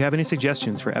 If you have any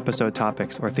suggestions for episode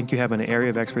topics or think you have an area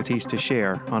of expertise to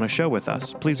share on a show with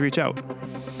us, please reach out.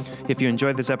 If you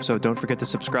enjoyed this episode, don't forget to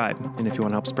subscribe. And if you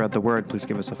want to help spread the word, please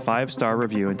give us a 5-star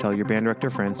review and tell your band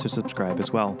director friends to subscribe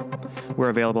as well. We're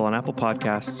available on Apple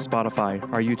Podcasts, Spotify,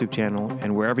 our YouTube channel,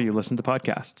 and wherever you listen to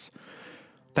podcasts.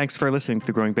 Thanks for listening to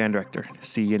The Growing Band Director.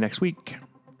 See you next week.